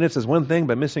 10 minutes is one thing,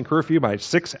 but missing curfew by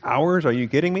 6 hours? Are you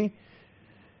kidding me?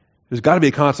 There's got to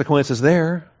be consequences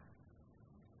there.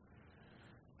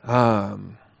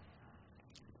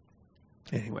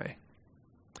 Anyway,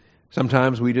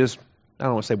 sometimes we just, I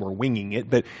don't want to say we're winging it,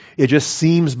 but it just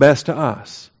seems best to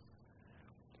us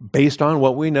based on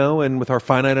what we know and with our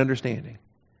finite understanding.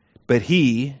 But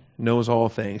He knows all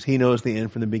things. He knows the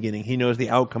end from the beginning. He knows the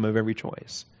outcome of every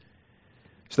choice,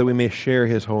 so that we may share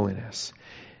His holiness.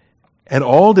 And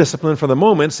all discipline for the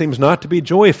moment seems not to be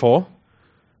joyful,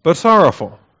 but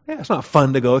sorrowful. Yeah, it's not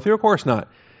fun to go through. Of course not.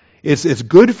 It's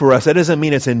good for us. That doesn't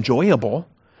mean it's enjoyable.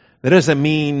 That doesn't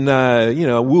mean,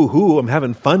 woo-hoo, I'm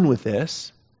having fun with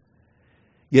this.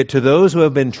 Yet to those who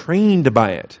have been trained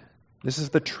by it, this is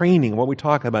the training, what we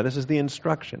talk about. This is the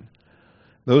instruction.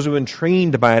 Those who have been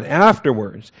trained by it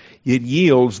afterwards, it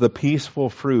yields the peaceful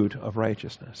fruit of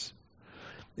righteousness.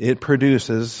 It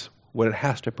produces what it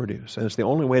has to produce, and it's the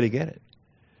only way to get it.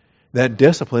 That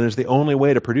discipline is the only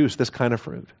way to produce this kind of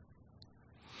fruit.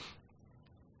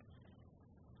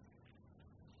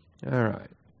 All right.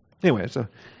 Anyway, it's a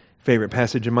favorite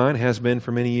passage of mine, has been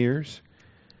for many years.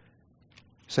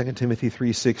 2 Timothy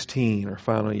 3:16, our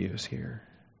final use here.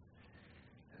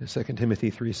 2 Timothy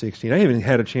 3:16. I even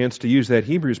had a chance to use that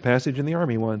Hebrews passage in the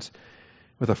Army once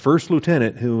with a first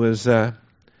lieutenant who was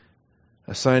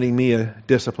assigning me a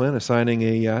discipline,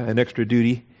 assigning an extra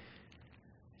duty,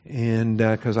 and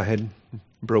because I had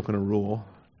broken a rule.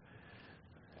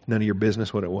 None of your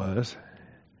business what it was.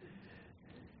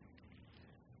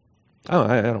 Oh,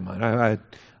 I don't mind.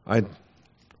 I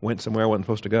went somewhere I wasn't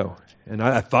supposed to go. And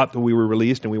I thought that we were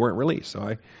released, and we weren't released, so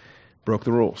I broke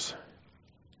the rules.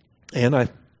 And I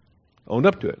owned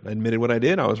up to it. I admitted what I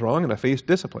did. I was wrong, and I faced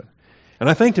discipline. And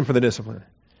I thanked him for the discipline.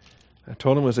 I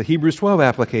told him it was a Hebrews 12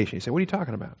 application. He said, what are you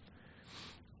talking about?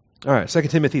 All right, 2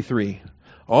 Timothy 3.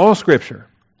 All Scripture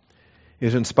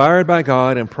is inspired by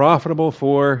God and profitable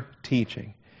for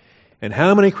teaching. And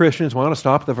how many Christians want to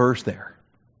stop the verse there?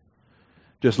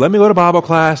 Just let me go to Bible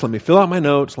class, let me fill out my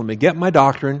notes, let me get my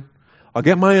doctrine, I'll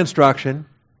get my instruction,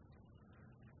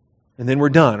 and then we're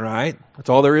done, right? That's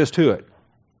all there is to it.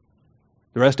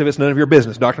 The rest of it's none of your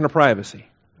business. Doctrine of privacy.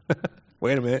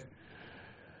 Wait a minute.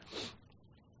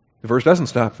 The verse doesn't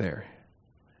stop there.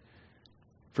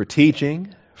 For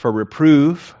teaching, for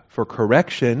reproof, for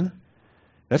correction,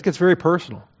 that gets very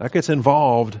personal. That gets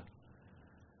involved.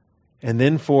 And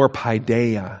then for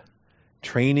paideia,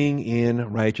 training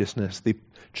in righteousness. The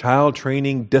child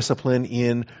training discipline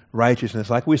in righteousness,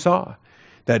 like we saw.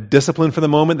 That discipline for the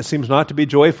moment that seems not to be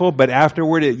joyful, but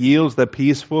afterward it yields the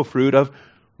peaceful fruit of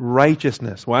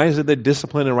righteousness. Why is it that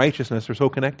discipline and righteousness are so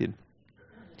connected?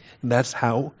 That's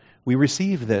how we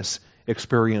receive this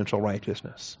experiential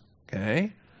righteousness.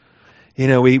 Okay? We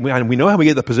know how we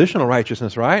get the positional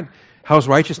righteousness, right? How's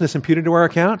righteousness imputed to our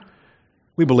account?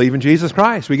 We believe in Jesus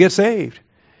Christ. We get saved.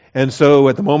 And so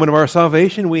at the moment of our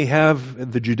salvation, we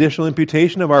have the judicial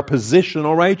imputation of our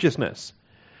positional righteousness.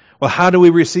 Well, how do we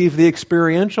receive the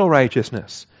experiential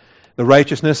righteousness? The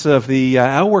righteousness of the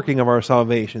outworking of our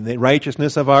salvation, the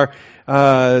righteousness of our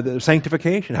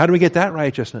sanctification. How do we get that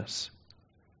righteousness?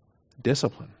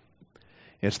 Discipline.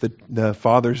 It's the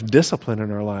Father's discipline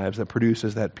in our lives that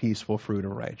produces that peaceful fruit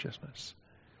of righteousness.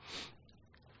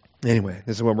 Anyway,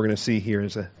 this is what we're going to see here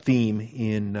as a theme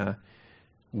in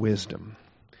wisdom.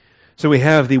 So we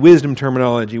have the wisdom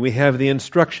terminology, we have the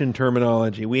instruction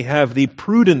terminology, we have the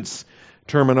prudence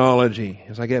terminology.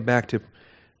 As I get back to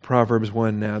Proverbs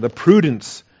 1 now, the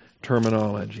prudence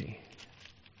terminology.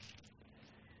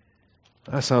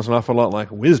 That sounds an awful lot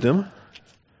like wisdom.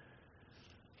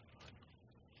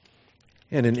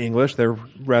 And in English, they're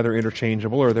rather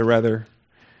interchangeable, or they're rather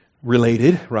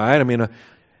related, right? I mean,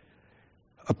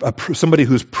 somebody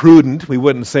who's prudent, we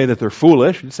wouldn't say that they're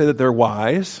foolish. We'd say that they're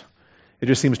wise. It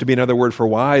just seems to be another word for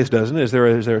wise, doesn't it? Is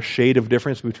there a shade of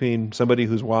difference between somebody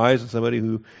who's wise and somebody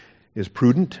who is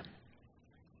prudent?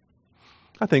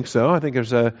 I think so. I think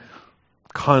there's a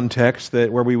context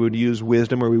that where we would use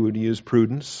wisdom or we would use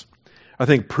prudence. I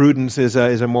think prudence is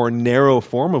a more narrow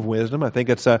form of wisdom. I think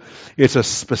it's a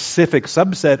specific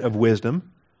subset of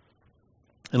wisdom,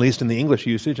 at least in the English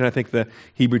usage, and I think the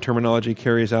Hebrew terminology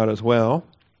carries out as well.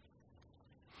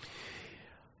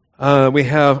 We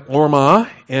have orma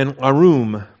and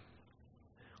arum.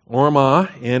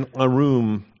 Orma and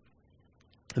arum.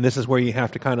 And this is where you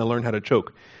have to kind of learn how to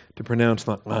choke to pronounce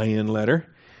the ayin letter.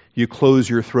 You close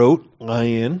your throat,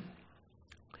 ayin,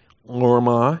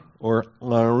 orma, or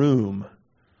arum.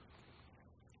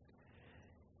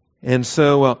 And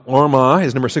so orma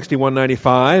is number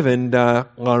 6195, and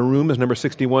arum is number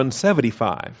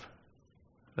 6175.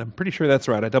 I'm pretty sure that's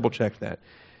right. I double-checked that.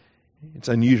 It's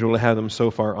unusual to have them so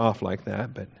far off like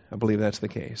that, but I believe that's the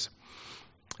case.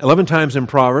 11 times in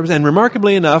Proverbs, and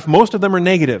remarkably enough, most of them are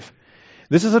negative.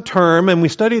 This is a term, and we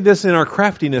studied this in our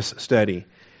craftiness study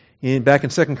back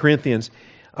in 2 Corinthians.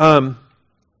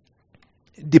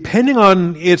 Depending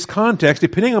on its context,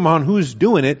 depending on who's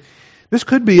doing it, this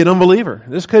could be an unbeliever.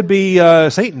 This could be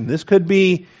Satan. This could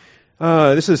be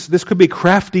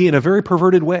crafty in a very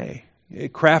perverted way,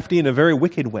 crafty in a very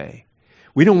wicked way.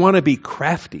 We don't want to be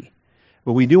crafty,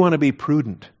 but we do want to be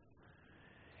prudent.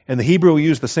 And the Hebrew will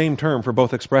use the same term for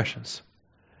both expressions.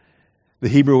 The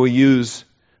Hebrew will use,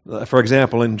 for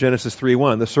example, in Genesis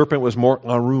 3:1, the serpent was more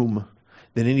arum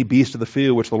than any beast of the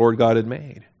field which the Lord God had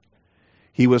made.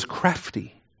 He was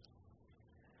crafty.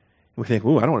 We think, I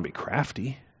don't want to be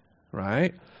crafty,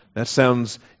 right? That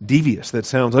sounds devious. That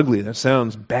sounds ugly. That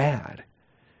sounds bad.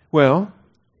 Well,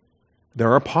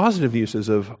 there are positive uses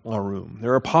of arum.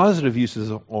 There are positive uses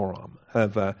of orma.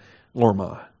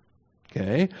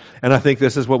 Okay? And I think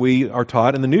this is what we are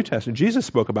taught in the New Testament. Jesus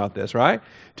spoke about this, right?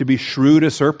 To be shrewd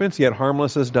as serpents, yet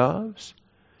harmless as doves.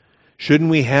 Shouldn't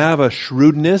we have a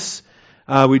shrewdness?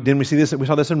 Didn't we see this? We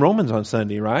saw this in Romans on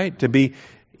Sunday, right? To be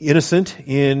innocent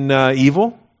in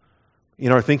evil,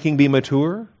 in our thinking be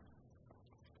mature.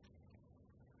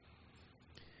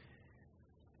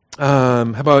 How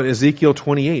about Ezekiel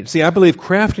 28? See, I believe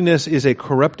craftiness is a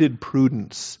corrupted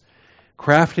prudence.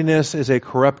 Craftiness is a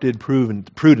corrupted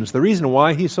prudence. The reason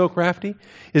why he's so crafty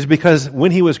is because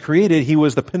when he was created, he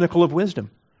was the pinnacle of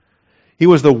wisdom. He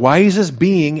was the wisest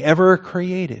being ever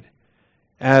created,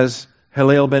 as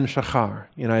Hillel ben Shachar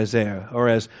in Isaiah, or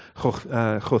as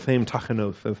Chotham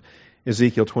Tachanoth of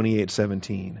Ezekiel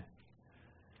 28:17.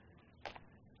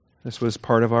 This was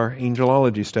part of our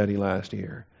angelology study last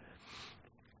year.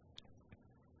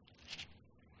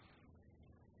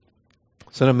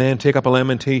 Son of man, take up a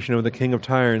lamentation over the king of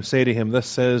Tyre and say to him, thus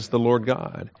says the Lord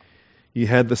God, you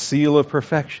had the seal of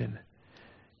perfection.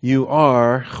 You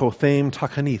are Chotham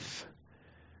Tachanith,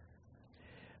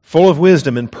 full of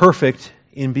wisdom and perfect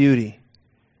in beauty.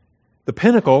 The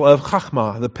pinnacle of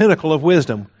Chachma, the pinnacle of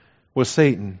wisdom, was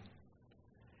Satan.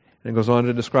 And it goes on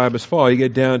to describe his fall. You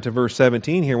get down to verse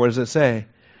 17 here. What does it say?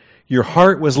 Your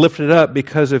heart was lifted up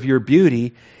because of your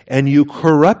beauty, and you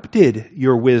corrupted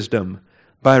your wisdom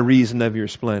by reason of your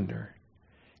splendor.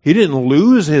 He didn't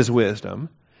lose his wisdom.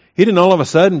 He didn't all of a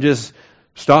sudden just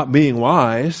stop being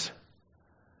wise.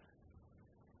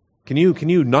 Can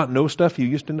you not know stuff you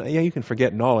used to know? Yeah, you can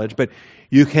forget knowledge, but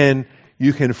you can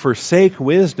forsake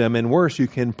wisdom, and worse, you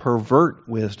can pervert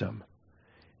wisdom.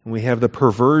 And we have the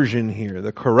perversion here,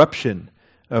 the corruption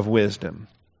of wisdom.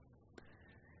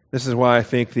 This is why I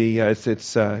think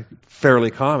it's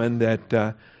fairly common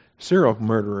that serial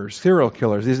murderers, serial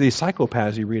killers, these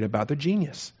psychopaths you read about, they're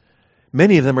genius.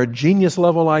 Many of them are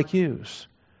genius-level IQs.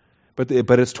 But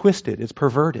it's twisted, it's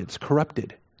perverted, it's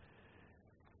corrupted.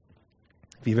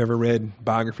 If you've ever read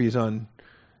biographies on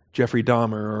Jeffrey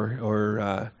Dahmer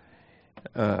or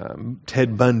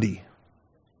Ted Bundy,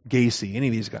 Gacy, any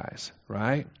of these guys,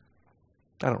 right?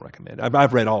 I don't recommend it.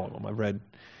 I've read all of them.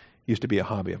 Used to be a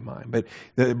hobby of mine. But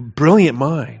the brilliant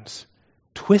minds,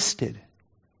 twisted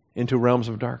into realms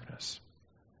of darkness.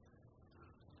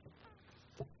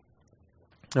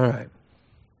 All right.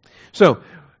 So,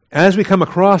 as we come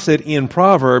across it in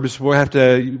Proverbs, we're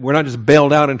not just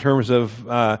bailed out in terms of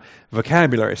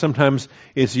vocabulary. Sometimes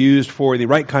it's used for the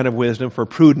right kind of wisdom, for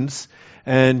prudence,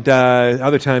 and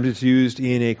other times it's used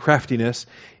in a craftiness,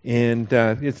 and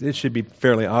it should be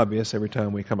fairly obvious every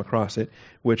time we come across it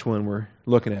which one we're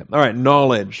looking at. All right,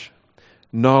 knowledge.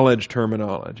 knowledge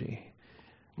terminology.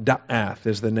 Da'ath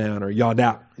is the noun, or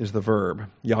yadat is the verb.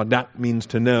 Yadat means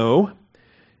to know.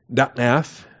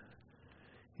 Da'ath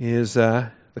is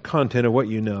the content of what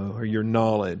you know, or your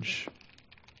knowledge.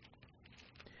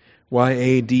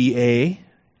 Y-A-D-A,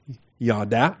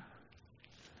 yadat.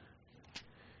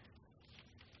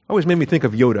 Always made me think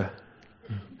of Yoda.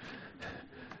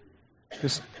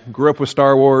 Just grew up with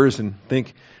Star Wars and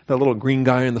think that little green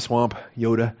guy in the swamp,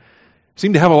 Yoda,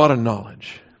 seemed to have a lot of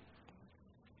knowledge.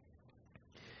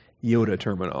 Yoda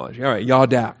terminology. All right,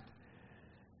 yadat.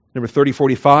 Number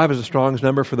 3045 is the Strong's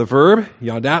number for the verb,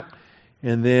 yadat.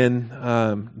 And then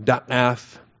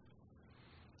da'ath,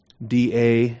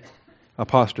 D-A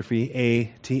apostrophe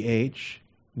A-T-H,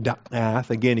 da'ath.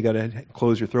 Again, you got to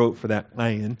close your throat for that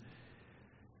ayin.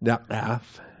 Da'ath,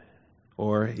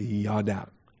 or yadat.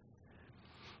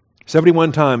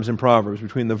 71 times in Proverbs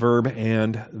between the verb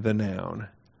and the noun.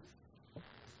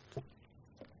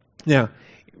 Now,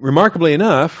 remarkably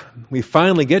enough, we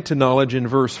finally get to knowledge in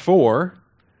verse 4.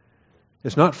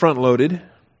 It's not front-loaded.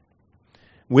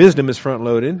 Wisdom is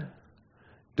front-loaded.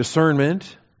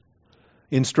 Discernment,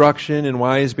 instruction in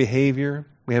wise behavior.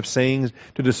 We have sayings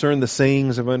to discern the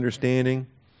sayings of understanding.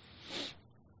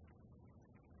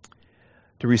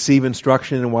 To receive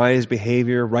instruction in wise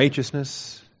behavior,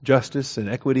 righteousness, justice, and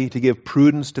equity. To give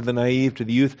prudence to the naive, to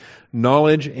the youth,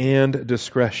 knowledge and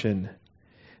discretion.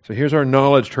 So here's our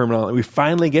knowledge terminology. We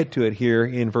finally get to it here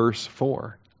in verse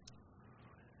 4.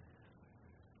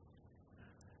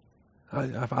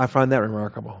 I find that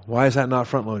remarkable. Why is that not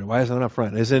front-loaded? Why is that not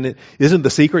front? Isn't the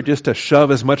secret just to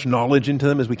shove as much knowledge into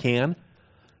them as we can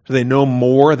so they know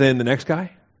more than the next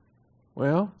guy?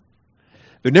 Well,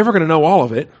 they're never going to know all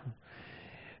of it.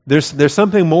 There's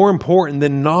something more important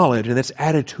than knowledge, and that's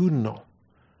attitudinal.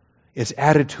 It's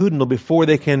attitudinal before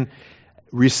they can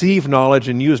receive knowledge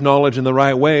and use knowledge in the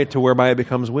right way to whereby it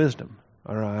becomes wisdom.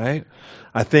 All right?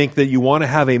 I think that you want to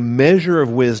have a measure of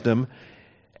wisdom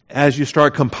as you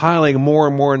start compiling more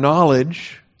and more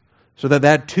knowledge so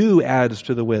that too adds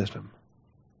to the wisdom.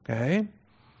 Okay? And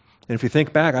if you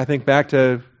think back, I think back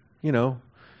to,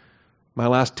 my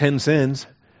last 10 sins.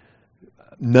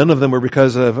 None of them were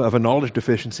because of a knowledge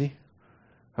deficiency.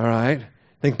 All right?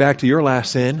 Think back to your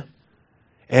last sin.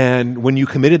 And when you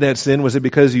committed that sin, was it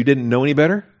because you didn't know any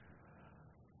better?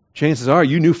 Chances are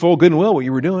you knew full good and well what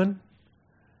you were doing.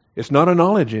 It's not a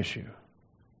knowledge issue.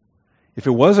 If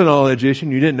it was a knowledge issue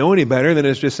and you didn't know any better, then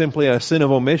it's just simply a sin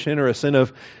of omission or a sin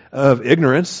of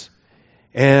ignorance.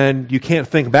 And you can't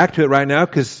think back to it right now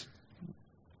because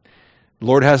the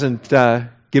Lord hasn't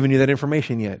given you that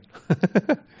information yet.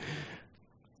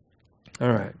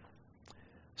 All right.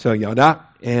 So yadat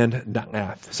and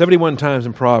da'ath. 71 times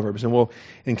in Proverbs, and we'll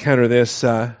encounter this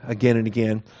again and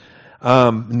again.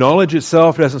 Knowledge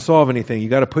itself doesn't solve anything.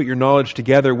 You've got to put your knowledge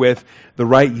together with the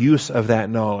right use of that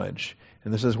knowledge.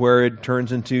 And this is where it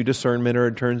turns into discernment, or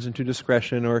it turns into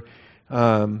discretion, or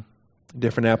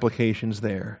different applications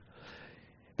there.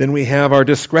 Then we have our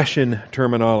discretion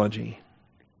terminology.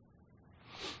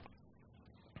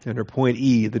 Under point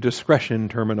E, the discretion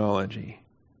terminology.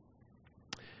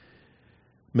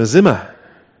 Mezimah.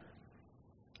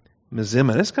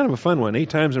 That's kind of a fun one. 8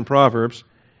 times in Proverbs.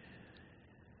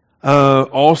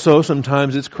 Also,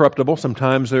 sometimes it's corruptible.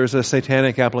 Sometimes there's a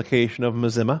satanic application of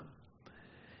mezimah.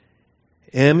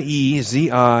 M-E-Z-I-M-M-A-H.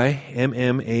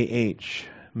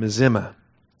 Mezimah.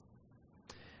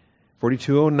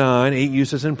 4209, 8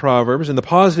 uses in Proverbs. And the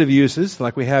positive uses,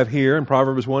 like we have here in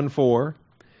Proverbs 1:4,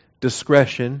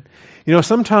 discretion.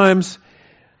 Sometimes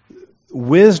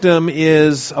wisdom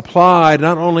is applied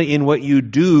not only in what you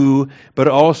do, but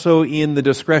also in the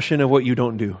discretion of what you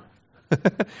don't do.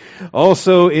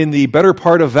 Also in the better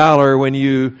part of valor when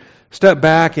you step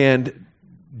back and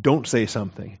don't say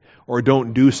something, or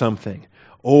don't do something,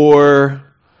 or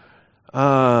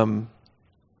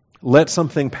let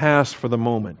something pass for the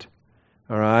moment.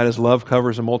 All right, as love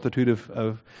covers a multitude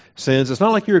of sins. It's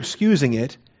not like you're excusing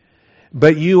it,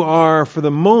 but you are, for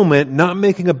the moment, not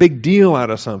making a big deal out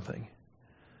of something.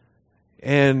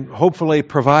 And hopefully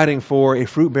providing for a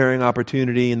fruit-bearing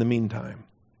opportunity in the meantime.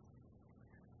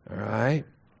 All right?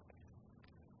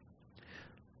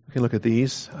 We can look at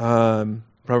these.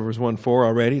 Proverbs 1:4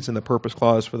 already. It's in the purpose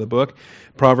clause for the book.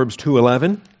 Proverbs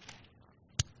 2:11.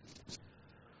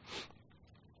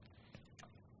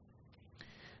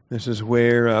 This is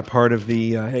where part of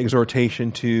the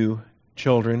exhortation to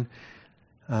children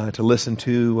to listen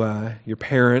to your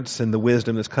parents and the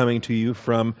wisdom that's coming to you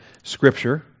from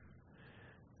Scripture.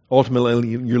 Ultimately,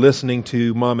 you're listening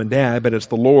to mom and dad, but it's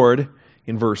the Lord,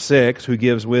 in verse 6, who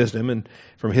gives wisdom, and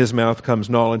from His mouth comes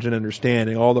knowledge and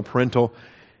understanding. All the parental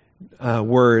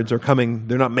words are coming,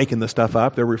 they're not making the stuff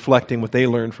up, they're reflecting what they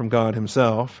learned from God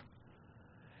Himself.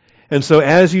 And so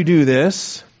as you do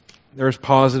this, there's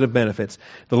positive benefits.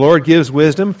 The Lord gives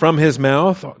wisdom. From His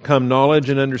mouth come knowledge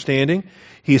and understanding.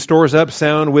 He stores up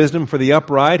sound wisdom for the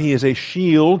upright. He is a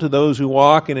shield to those who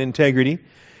walk in integrity,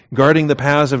 guarding the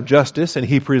paths of justice, and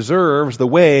He preserves the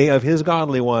way of His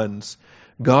godly ones.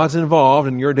 God's involved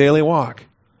in your daily walk.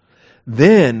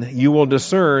 Then you will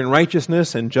discern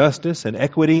righteousness and justice and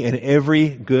equity in every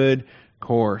good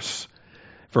course.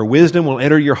 For wisdom will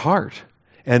enter your heart,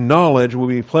 and knowledge will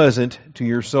be pleasant to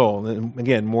your soul. And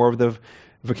again, more of the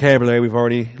vocabulary we've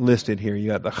already listed here. You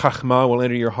got the chachma will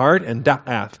enter your heart, and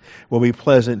da'ath will be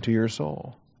pleasant to your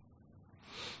soul.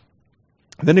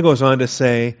 Then it goes on to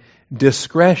say,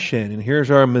 discretion. And here's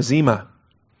our mazima.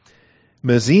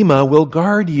 Mazima will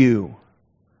guard you.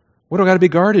 What do I got to be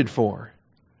guarded for?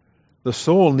 The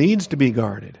soul needs to be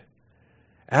guarded.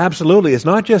 Absolutely. It's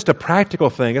not just a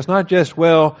practical thing. It's not just,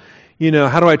 well,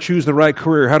 how do I choose the right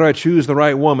career? How do I choose the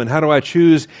right woman? How do I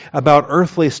choose about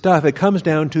earthly stuff? It comes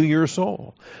down to your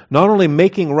soul. Not only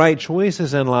making right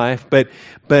choices in life, but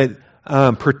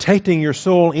protecting your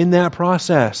soul in that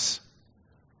process.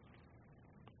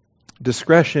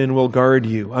 Discretion will guard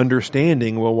you.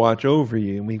 Understanding will watch over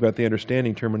you. And we've got the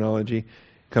understanding terminology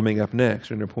coming up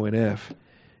next under point F.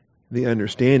 The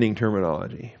understanding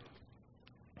terminology.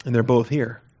 And they're both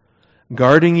here.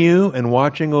 Guarding you and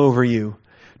watching over you,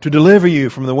 to deliver you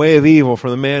from the way of evil, from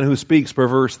the man who speaks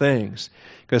perverse things.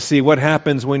 Because see, what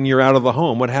happens when you're out of the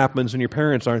home? What happens when your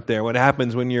parents aren't there? What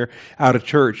happens when you're out of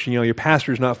church? Your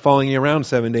pastor's not following you around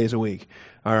 7 days a week.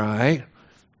 All right?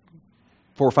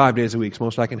 4 or 5 days a week is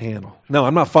most I can handle. No,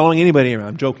 I'm not following anybody around.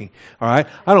 I'm joking. All right?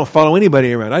 I don't follow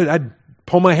anybody around. I'd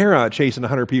pull my hair out chasing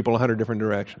 100 people in 100 different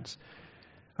directions.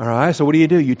 All right? So what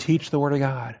do? You teach the Word of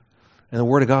God. And the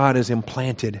Word of God is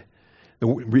implanted.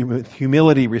 With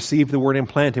humility, receive the word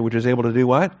implanted, which is able to do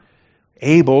what?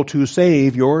 Able to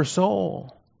save your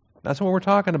soul. That's what we're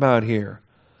talking about here.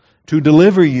 To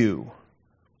deliver you.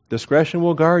 Discretion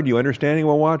will guard you. Understanding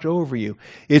will watch over you.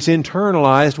 It's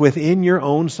internalized within your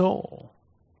own soul.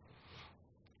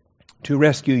 To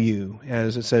rescue you,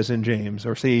 as it says in James,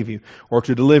 or save you, or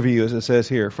to deliver you, as it says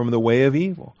here, from the way of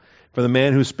evil, from the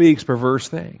man who speaks perverse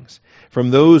things,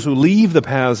 from those who leave the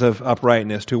paths of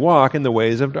uprightness to walk in the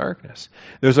ways of darkness.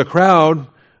 There's a crowd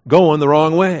going the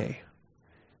wrong way.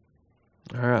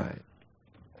 All right.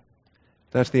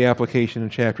 That's the application in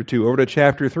chapter 2. Over to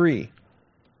chapter 3.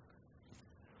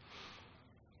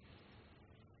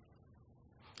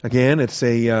 Again, it's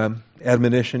a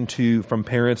admonition from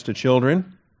parents to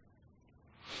children.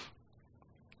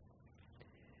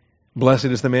 Blessed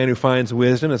is the man who finds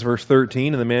wisdom, that's verse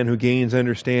 13, and the man who gains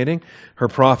understanding. Her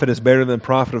profit is better than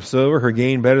profit of silver, her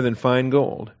gain better than fine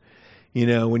gold.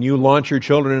 When you launch your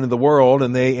children into the world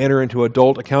and they enter into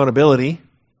adult accountability,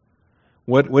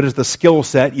 what is the skill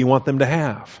set you want them to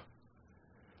have?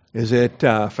 Is it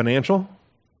financial?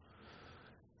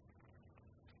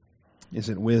 Is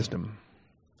it wisdom?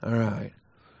 All right.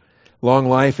 Long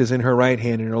life is in her right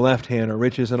hand, and her left hand are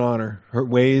riches and honor. Her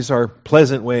ways are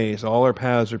pleasant ways. All her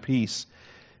paths are peace.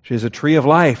 She is a tree of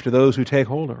life to those who take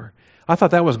hold of her. I thought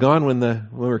that was gone when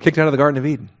we were kicked out of the Garden of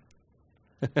Eden.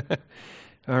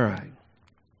 All right.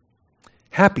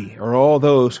 Happy are all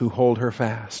those who hold her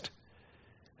fast.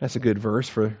 That's a good verse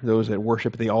for those that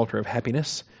worship at the altar of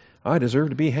happiness. I deserve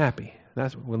to be happy.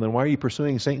 Then why are you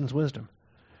pursuing Satan's wisdom?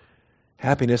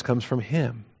 Happiness comes from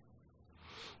him.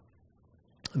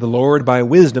 The Lord by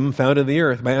wisdom founded the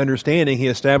earth. By understanding, He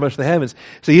established the heavens.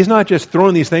 So He's not just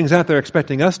throwing these things out there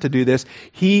expecting us to do this.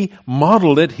 He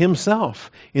modeled it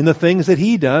Himself in the things that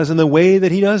He does and the way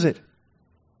that He does it.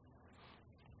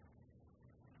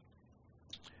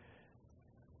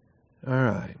 All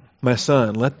right. My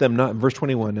son, let them not, verse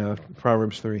 21 now,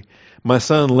 Proverbs 3. My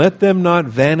son, let them not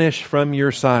vanish from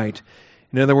your sight.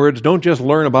 In other words, don't just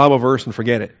learn a Bible verse and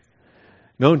forget it.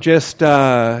 Don't just,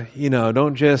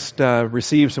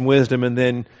 receive some wisdom and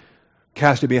then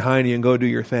cast it behind you and go do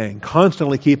your thing.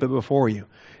 Constantly keep it before you.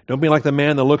 Don't be like the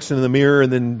man that looks in the mirror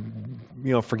and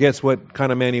then, forgets what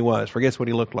kind of man he was, forgets what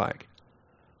he looked like.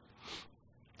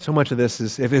 So much of this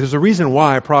is, if there's a reason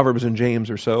why Proverbs and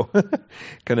James are so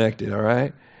connected, all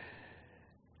right?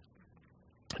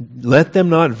 Let them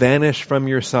not vanish from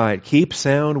your sight. Keep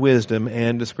sound wisdom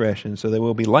and discretion, so there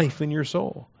will be life in your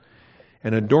soul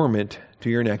and adornment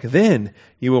to your neck. Then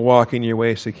you will walk in your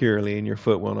way securely, and your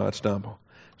foot will not stumble.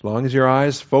 As long as your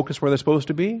eyes focus where they're supposed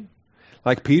to be,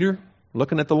 like Peter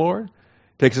looking at the Lord,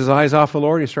 takes his eyes off the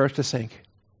Lord, he starts to sink.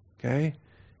 Okay?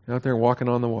 Out there walking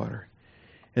on the water.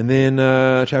 And then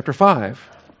chapter 5.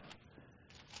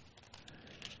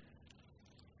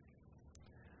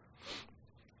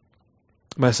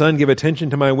 My son, give attention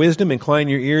to my wisdom, incline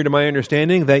your ear to my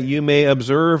understanding, that you may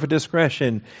observe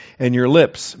discretion, and your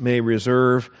lips may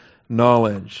reserve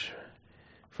knowledge.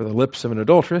 For the lips of an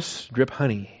adulteress drip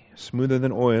honey, smoother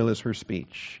than oil is her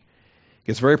speech. It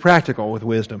gets very practical with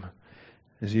wisdom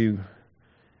as you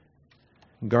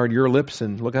guard your lips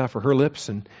and look out for her lips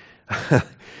and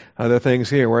other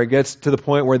things here, where it gets to the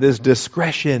point where this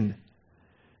discretion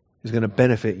is going to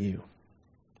benefit you.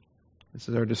 This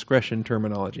is our discretion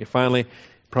terminology. Finally,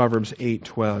 Proverbs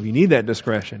 8:12. You need that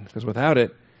discretion, because without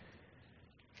it,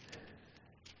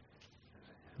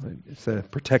 it's a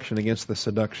protection against the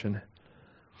seduction.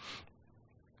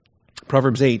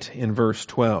 Proverbs 8 in verse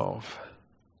 12.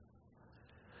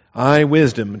 I,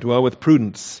 wisdom, dwell with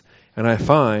prudence, and I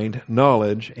find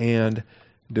knowledge and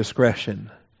discretion.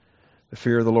 The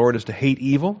fear of the Lord is to hate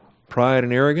evil, pride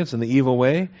and arrogance and the evil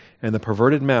way, and the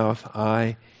perverted mouth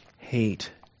I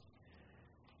hate.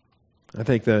 I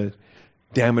think the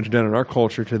damage done in our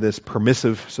culture to this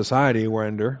permissive society we're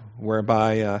under,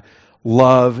 whereby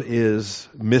love is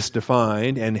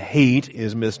misdefined and hate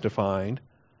is misdefined,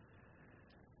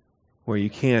 where you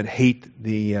can't hate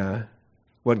the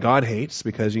what God hates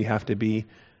because you have to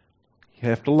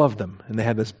love them, and they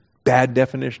have this bad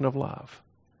definition of love.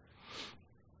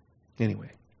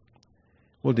 Anyway,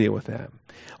 we'll deal with that.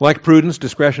 Like prudence,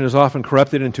 discretion is often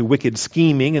corrupted into wicked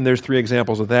scheming, and there's 3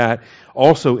 examples of that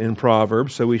also in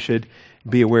Proverbs, so we should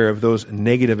be aware of those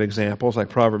negative examples, like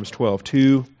Proverbs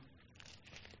 12:2.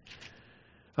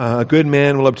 A good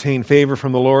man will obtain favor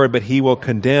from the Lord, but he will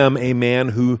condemn a man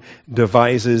who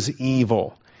devises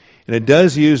evil. And it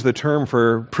does use the term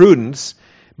for prudence,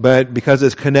 but because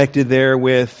it's connected there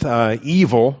with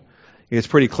evil, it's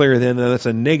pretty clear then that that's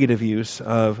a negative use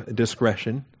of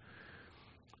discretion.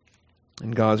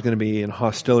 And God's going to be in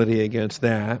hostility against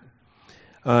that.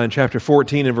 In chapter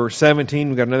 14 and verse 17,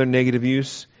 we've got another negative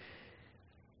use.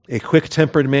 A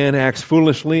quick-tempered man acts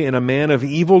foolishly, and a man of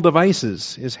evil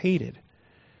devices is hated.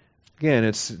 Again,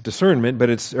 it's discernment,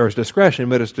 it's discretion,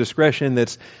 but it's discretion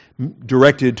that's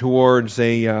directed towards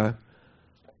an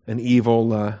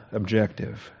evil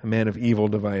objective. A man of evil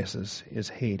devices is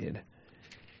hated.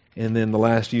 And then the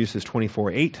last use is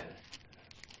 24:8.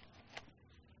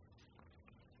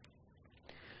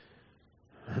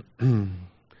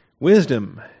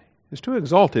 Wisdom is too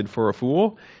exalted for a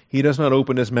fool. He does not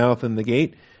open his mouth in the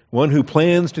gate. One who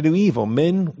plans to do evil,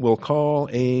 men will call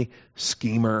a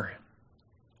schemer.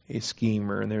 A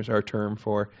schemer, and there's our term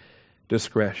for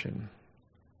discretion.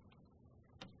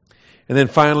 And then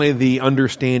finally, the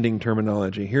understanding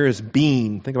terminology. Here is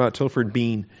Bean. Think about Tilford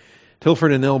Bean.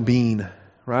 Tilford and L. Bean,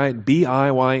 right?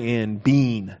 B-I-Y-N,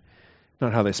 Bean.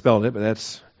 Not how they spelled it, but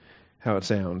that's how it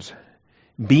sounds.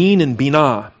 Bean and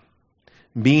Binah.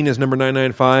 Bean is number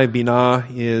 995. Binah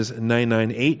is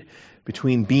 998.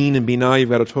 Between Bean and Binah, you've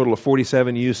got a total of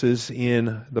 47 uses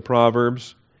in the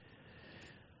Proverbs.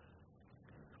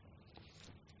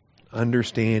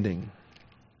 Understanding.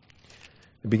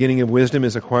 The beginning of wisdom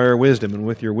is acquire wisdom, and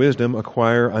with your wisdom,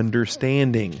 acquire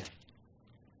understanding.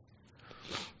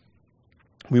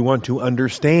 We want to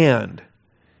understand.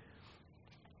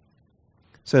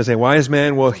 It says, a wise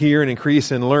man will hear and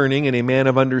increase in learning, and a man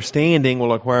of understanding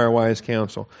will acquire wise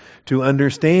counsel. To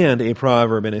understand a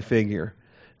proverb and a figure,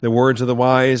 the words of the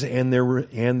wise and their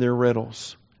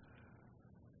riddles.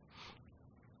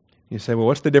 You say, well,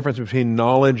 what's the difference between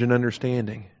knowledge and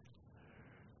understanding?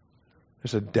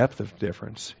 There's a depth of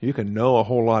difference. You can know a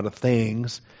whole lot of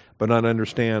things, but not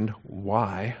understand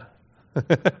why.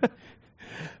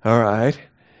 All right.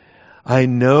 I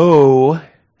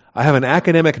have an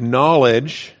academic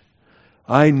knowledge.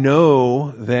 I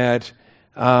know that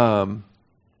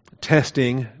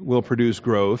testing will produce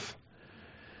growth,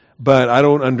 but I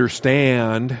don't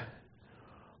understand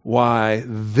why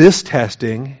this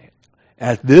testing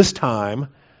at this time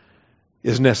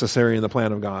is necessary in the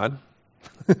plan of God.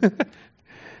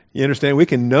 You understand? We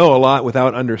can know a lot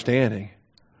without understanding.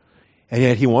 And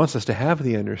yet He wants us to have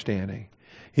the understanding.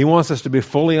 He wants us to be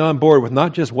fully on board with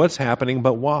not just what's happening,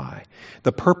 but why.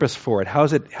 The purpose for it.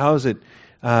 How's it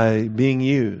being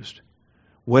used?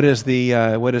 What is the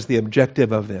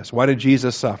objective of this? Why did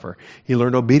Jesus suffer? He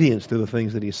learned obedience through the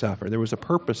things that He suffered. There was a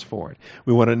purpose for it.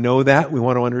 We want to know that. We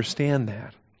want to understand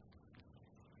that.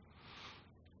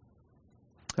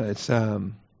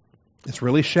 It's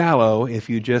really shallow if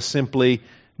you just simply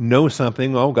know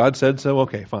something. Oh, God said so.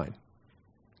 Okay, fine.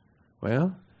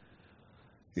 Well,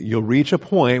 you'll reach a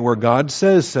point where God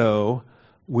says so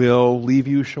will leave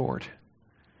you short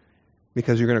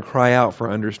because you're going to cry out for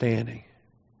understanding.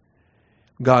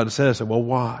 God says so. Well,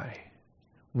 why?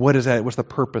 What is that? What's the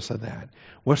purpose of that?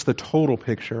 What's the total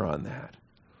picture on that?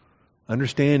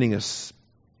 Understanding is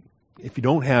If you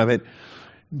don't have it,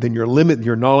 then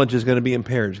your knowledge is going to be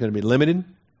impaired. It's going to be limited,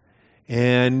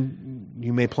 and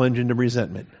you may plunge into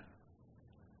resentment.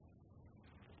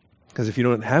 Because if you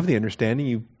don't have the understanding,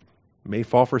 you may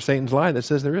fall for Satan's lie that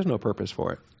says there is no purpose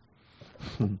for it.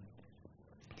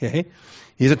 Okay?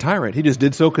 He's a tyrant. He just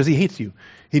did so because he hates you.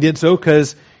 He did so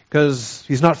because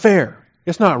he's not fair.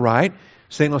 It's not right.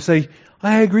 Satan will say,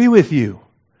 I agree with you.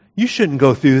 You shouldn't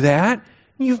go through that.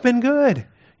 You've been good.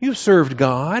 You've served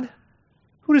God.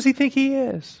 Who does he think he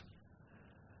is?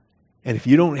 And if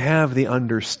you don't have the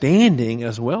understanding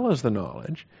as well as the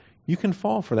knowledge, you can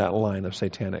fall for that line of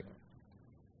satanic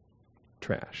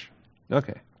trash.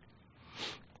 Okay.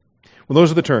 Well,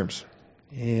 those are the terms.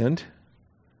 And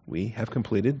we have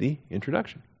completed the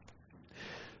introduction.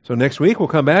 So next week we'll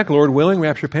come back, Lord willing,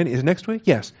 Rapture Penny. Is it next week?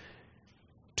 Yes.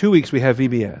 2 weeks we have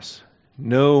VBS.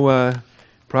 No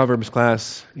Proverbs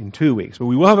class in 2 weeks. But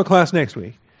we will have a class next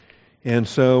week. And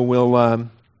so we'll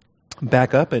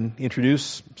back up and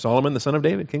introduce Solomon, the son of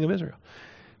David, king of Israel.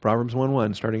 Proverbs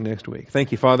 1:1, starting next week.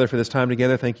 Thank you, Father, for this time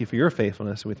together. Thank you for your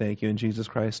faithfulness. We thank you in Jesus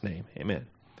Christ's name. Amen.